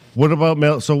fourth? What about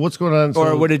Mal? So what's going on?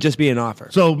 Or would it just be an offer?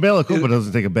 So Malacopa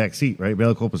doesn't take a back seat, right?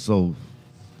 Malacopa's still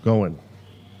going.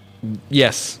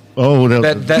 Yes. Oh, He's a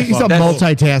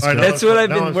multitasker. All right, That's what I've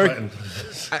been working.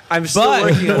 I'm still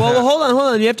working on well, that.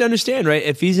 hold on. You have to understand, right?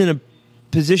 If he's in a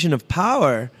position of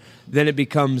power, then it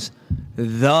becomes the.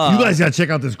 You guys got to check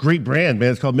out this great brand,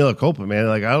 man. It's called Malacopa, man.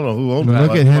 Like, I don't know who owns it.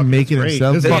 Look at him making It's great.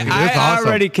 himself It's look fucking- good. it's I awesome.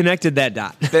 already connected that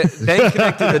dot. They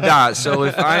connected the dots. So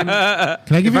if I'm,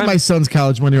 Can I give you my son's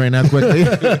college money right now, quickly?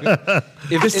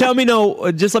 Just let me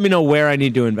know where I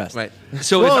need to invest. right.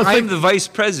 So Well, if it's I'm like- the vice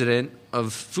president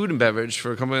of food and beverage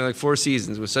for a company like Four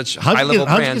Seasons with such How'd you high level get-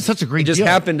 how'd you brands, get such a great just deal?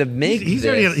 happened to make He's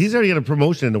this, already got a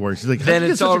promotion in the works. He's like, how'd then you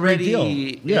get it's such a great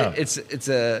already deal? Yeah. it's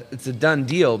a done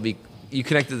deal. You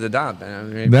connected the dot, man.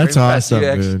 I'm very That's impressed. awesome, You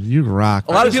actually- dude. You rock.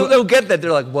 A lot of people don't get that.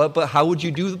 They're like, "What? But how would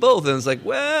you do both?" And it's like,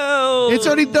 "Well, It's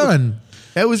already done.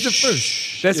 That was the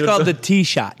first. That's called the T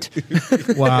shot.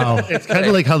 Wow. It's kind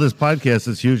of like how this podcast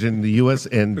is huge in the U.S.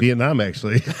 and Vietnam,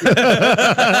 actually.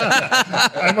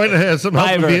 I might have had some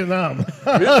help in Fiverr. Vietnam.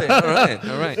 Really?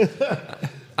 All right.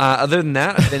 Other than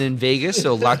that, I've been in Vegas,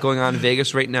 so a lot going on in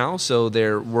Vegas right now. So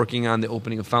they're working on the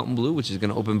opening of Fountain Blue, which is going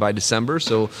to open by December.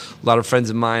 So a lot of friends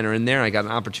of mine are in there. I got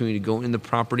an opportunity to go in the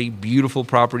property. Beautiful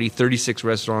property, 36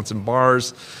 restaurants and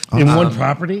bars. In one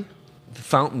property?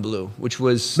 Fountain Blue, which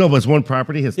was... No, but it's one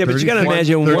property. Has Yeah, but you got to 30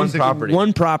 imagine one one property.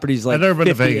 One property's like I've never been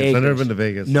to 50 Vegas. acres. I've never been to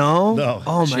Vegas. No? No.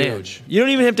 Oh, It's man. huge. You don't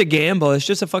even have to gamble. It's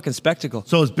just a fucking spectacle.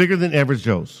 So it's bigger than Average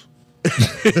Joe's.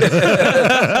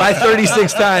 by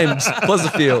 36 times, plus a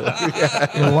field.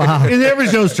 Wow. In Average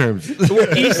Joe's terms.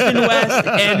 East and west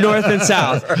and north and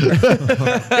south.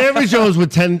 Average Joe's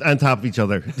with 10 on top of each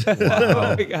other.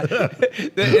 Oh my God.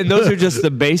 And those are just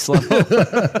the base level.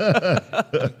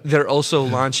 They're also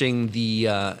launching the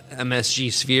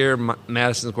MSG Sphere.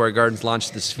 Madison Square Gardens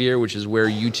launched the Sphere, which is where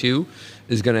U2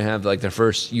 is going to have like their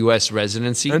first U.S.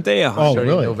 residency. Aren't they? Starting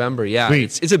really? in November. Yeah,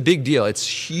 Sweet. it's a big deal. It's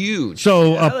huge.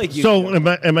 So, like you. so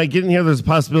am I getting here? There's a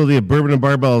possibility of Bourbon and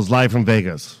Barbells live from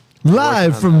Vegas.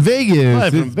 Live from Vegas.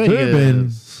 Live from It's Bourbon.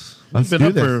 Vegas. Let's We've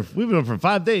do been this. up for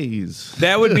 5 days.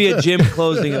 That would be a gym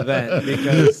closing event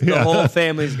because the whole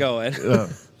family's going.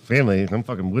 Family, I'm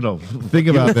fucking widow. Think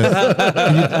about that.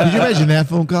 Could you imagine that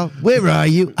phone call? Where are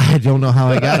you? I don't know how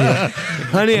I got here.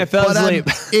 Honey, I fell But asleep.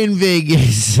 I'm in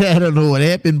Vegas. I don't know what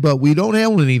happened, but we don't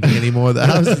own anything anymore. The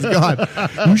house is gone.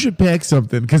 You should pack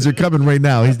something because they're coming right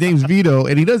now. His name's Vito,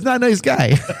 and he does not a nice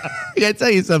guy. I gotta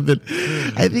tell you something.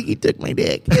 I think he took my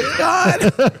dick. It's gone.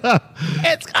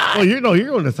 It's gone. Oh, you're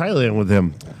going to Thailand with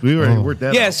him. We already worked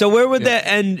that. Yeah, out. so where would that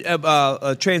end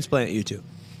transplant you to?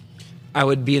 I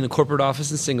would be in the corporate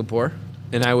office in Singapore,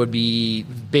 and I would be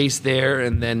based there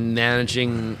and then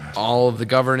managing all of the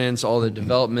governance, all the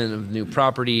development of new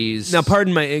properties. Now,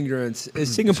 pardon my ignorance.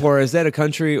 Is Singapore, is that a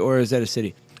country or is that a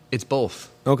city? It's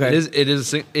both. Okay. It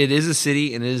is a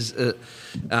city and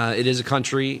it is a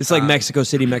country. It's like Mexico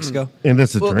City, Mexico. And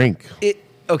it's a drink.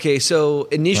 Okay, so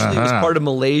initially it was part of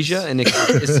Malaysia and it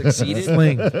succeeded.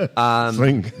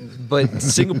 Sling. But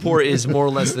Singapore is more or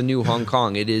less the new Hong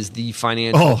Kong. It is the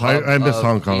financial hub I miss of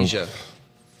Hong Kong. Asia.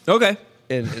 Okay.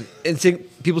 And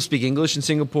people speak English in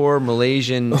Singapore,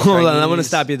 Malaysian. Hold on, Chinese. I'm going to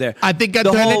stop you there. I think I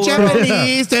The turned whole the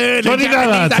Japanese.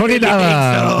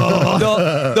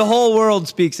 $20. The whole world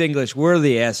speaks English. We're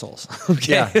the assholes.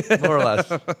 Okay. Yeah, more or less.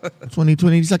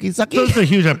 2020 sucky. So it's a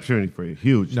huge opportunity for you.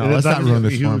 Huge. No, And let's it's not ruin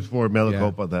this huge for him. for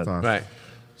Melicopa then. sorry. Right.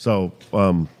 So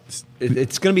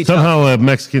It's going to be tough. somehow a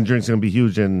Mexican drink's going to be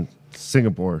huge in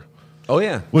Singapore. Oh,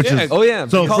 yeah. Which Yeah. is Oh, yeah.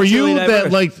 So for Culturally you diverse.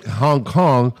 that like Hong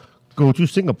Kong, go to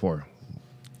Singapore.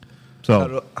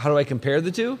 So How do I compare the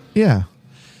two? Yeah.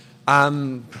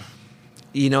 Having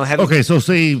okay, so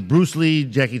say Bruce Lee,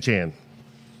 Jackie Chan.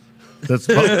 That's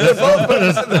They're both in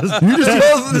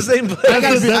the same place.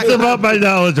 that's about my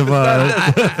knowledge of.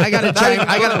 I gotta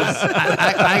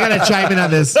chime in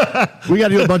on this. We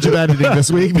gotta do a bunch of editing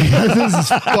this week because this is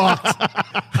fucked.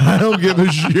 I don't give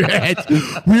a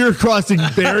shit. We are crossing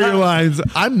barrier lines.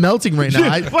 I'm melting right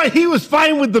now. But he was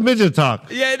fine with the midget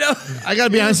talk. Yeah, no. I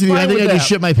gotta be honest with you. I Fine think with I just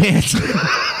that. shit my pants.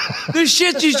 The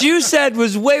shit that you said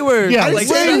was way worse. Yeah, like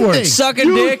way worse.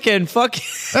 Sucking dick and fucking.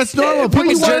 That's normal. Fucking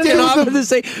People want jerking to off do in the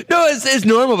same. No, it's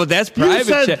normal, but that's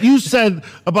private shit. You said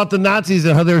about the Nazis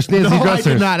and how they were snazzy No, I dressers.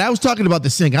 did not. I was talking about the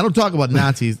sink. I don't talk about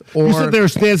Nazis. Or You said they were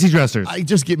snazzy dressers.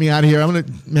 just get me out of here. I'm gonna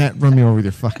Matt run me over with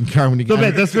your fucking car when you So, get.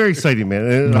 man, that's very exciting, man.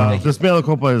 And, this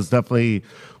Melicopa is definitely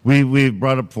we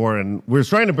brought up for, and we're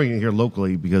trying to bring it here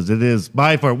locally because it is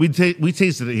by far we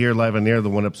tasted it here live on air the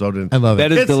one episode, and I love it.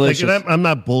 That is it's delicious. Like, and I'm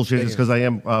not bullshitting just because I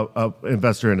am a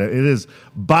investor in it. It is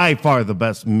by far the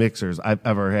best mixers I've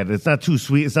ever had. It's not too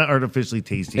sweet. It's not artificially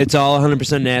tasty. It's all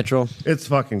 100% natural. It's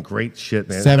fucking great shit,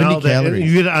 man. 70 Now that- calories.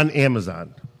 You get it on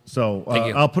Amazon. So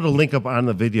you. I'll put a link up on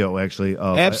the video. Actually,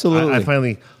 Absolutely. I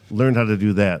finally learned how to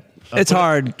do that. It's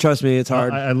hard. Trust me, it's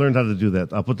hard. I learned how to do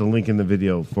that. I'll put the link in the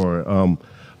video for it.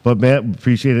 But Matt,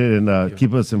 appreciate it and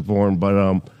keep us informed. But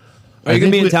Are you going to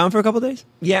be in town for a couple days?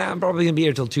 Yeah, I'm probably going to be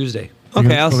here till Tuesday.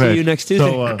 Okay, I'll see you next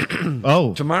Tuesday.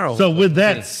 So, Tomorrow. So with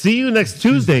that, see you next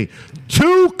Tuesday.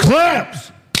 2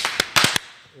 claps.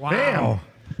 Wow.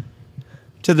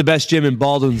 To the best gym in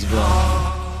Baldwinsville.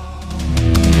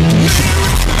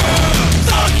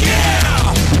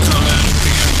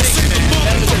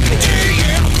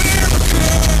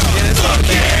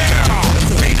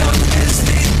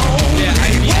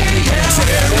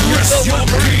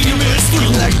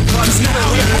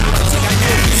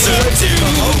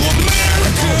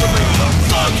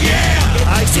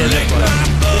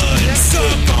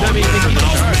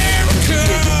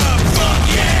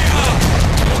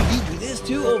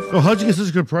 Oh, how'd you get such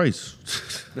a good price?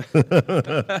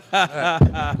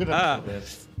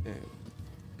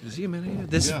 See you, man.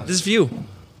 This view.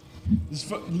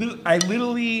 I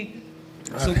literally.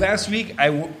 So last week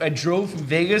I drove from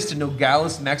Vegas to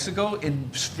Nogales, Mexico,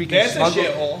 and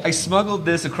freaking I smuggled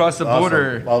this across the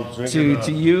border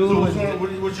to you. So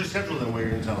what's your schedule then? Where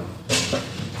you're in town?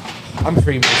 I'm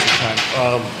free most of the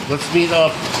time. Let's meet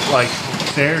up like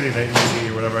Saturday night maybe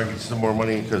or whatever. I can get some more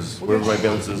money because whatever my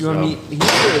balance is. You want to meet here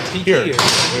at PK? Here.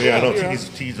 Or? Yeah, I know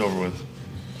T's over with.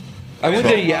 I went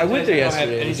there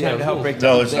yesterday. Any time to help break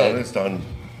No, down it's the done. day. It's done.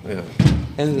 Yeah.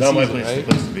 End of the Not my season, place. right?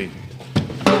 Place to be.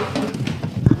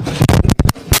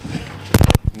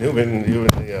 Newman, you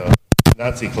and the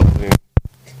Nazi club. Case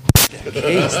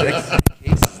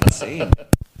is insane.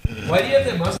 Why do you have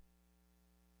that mustache?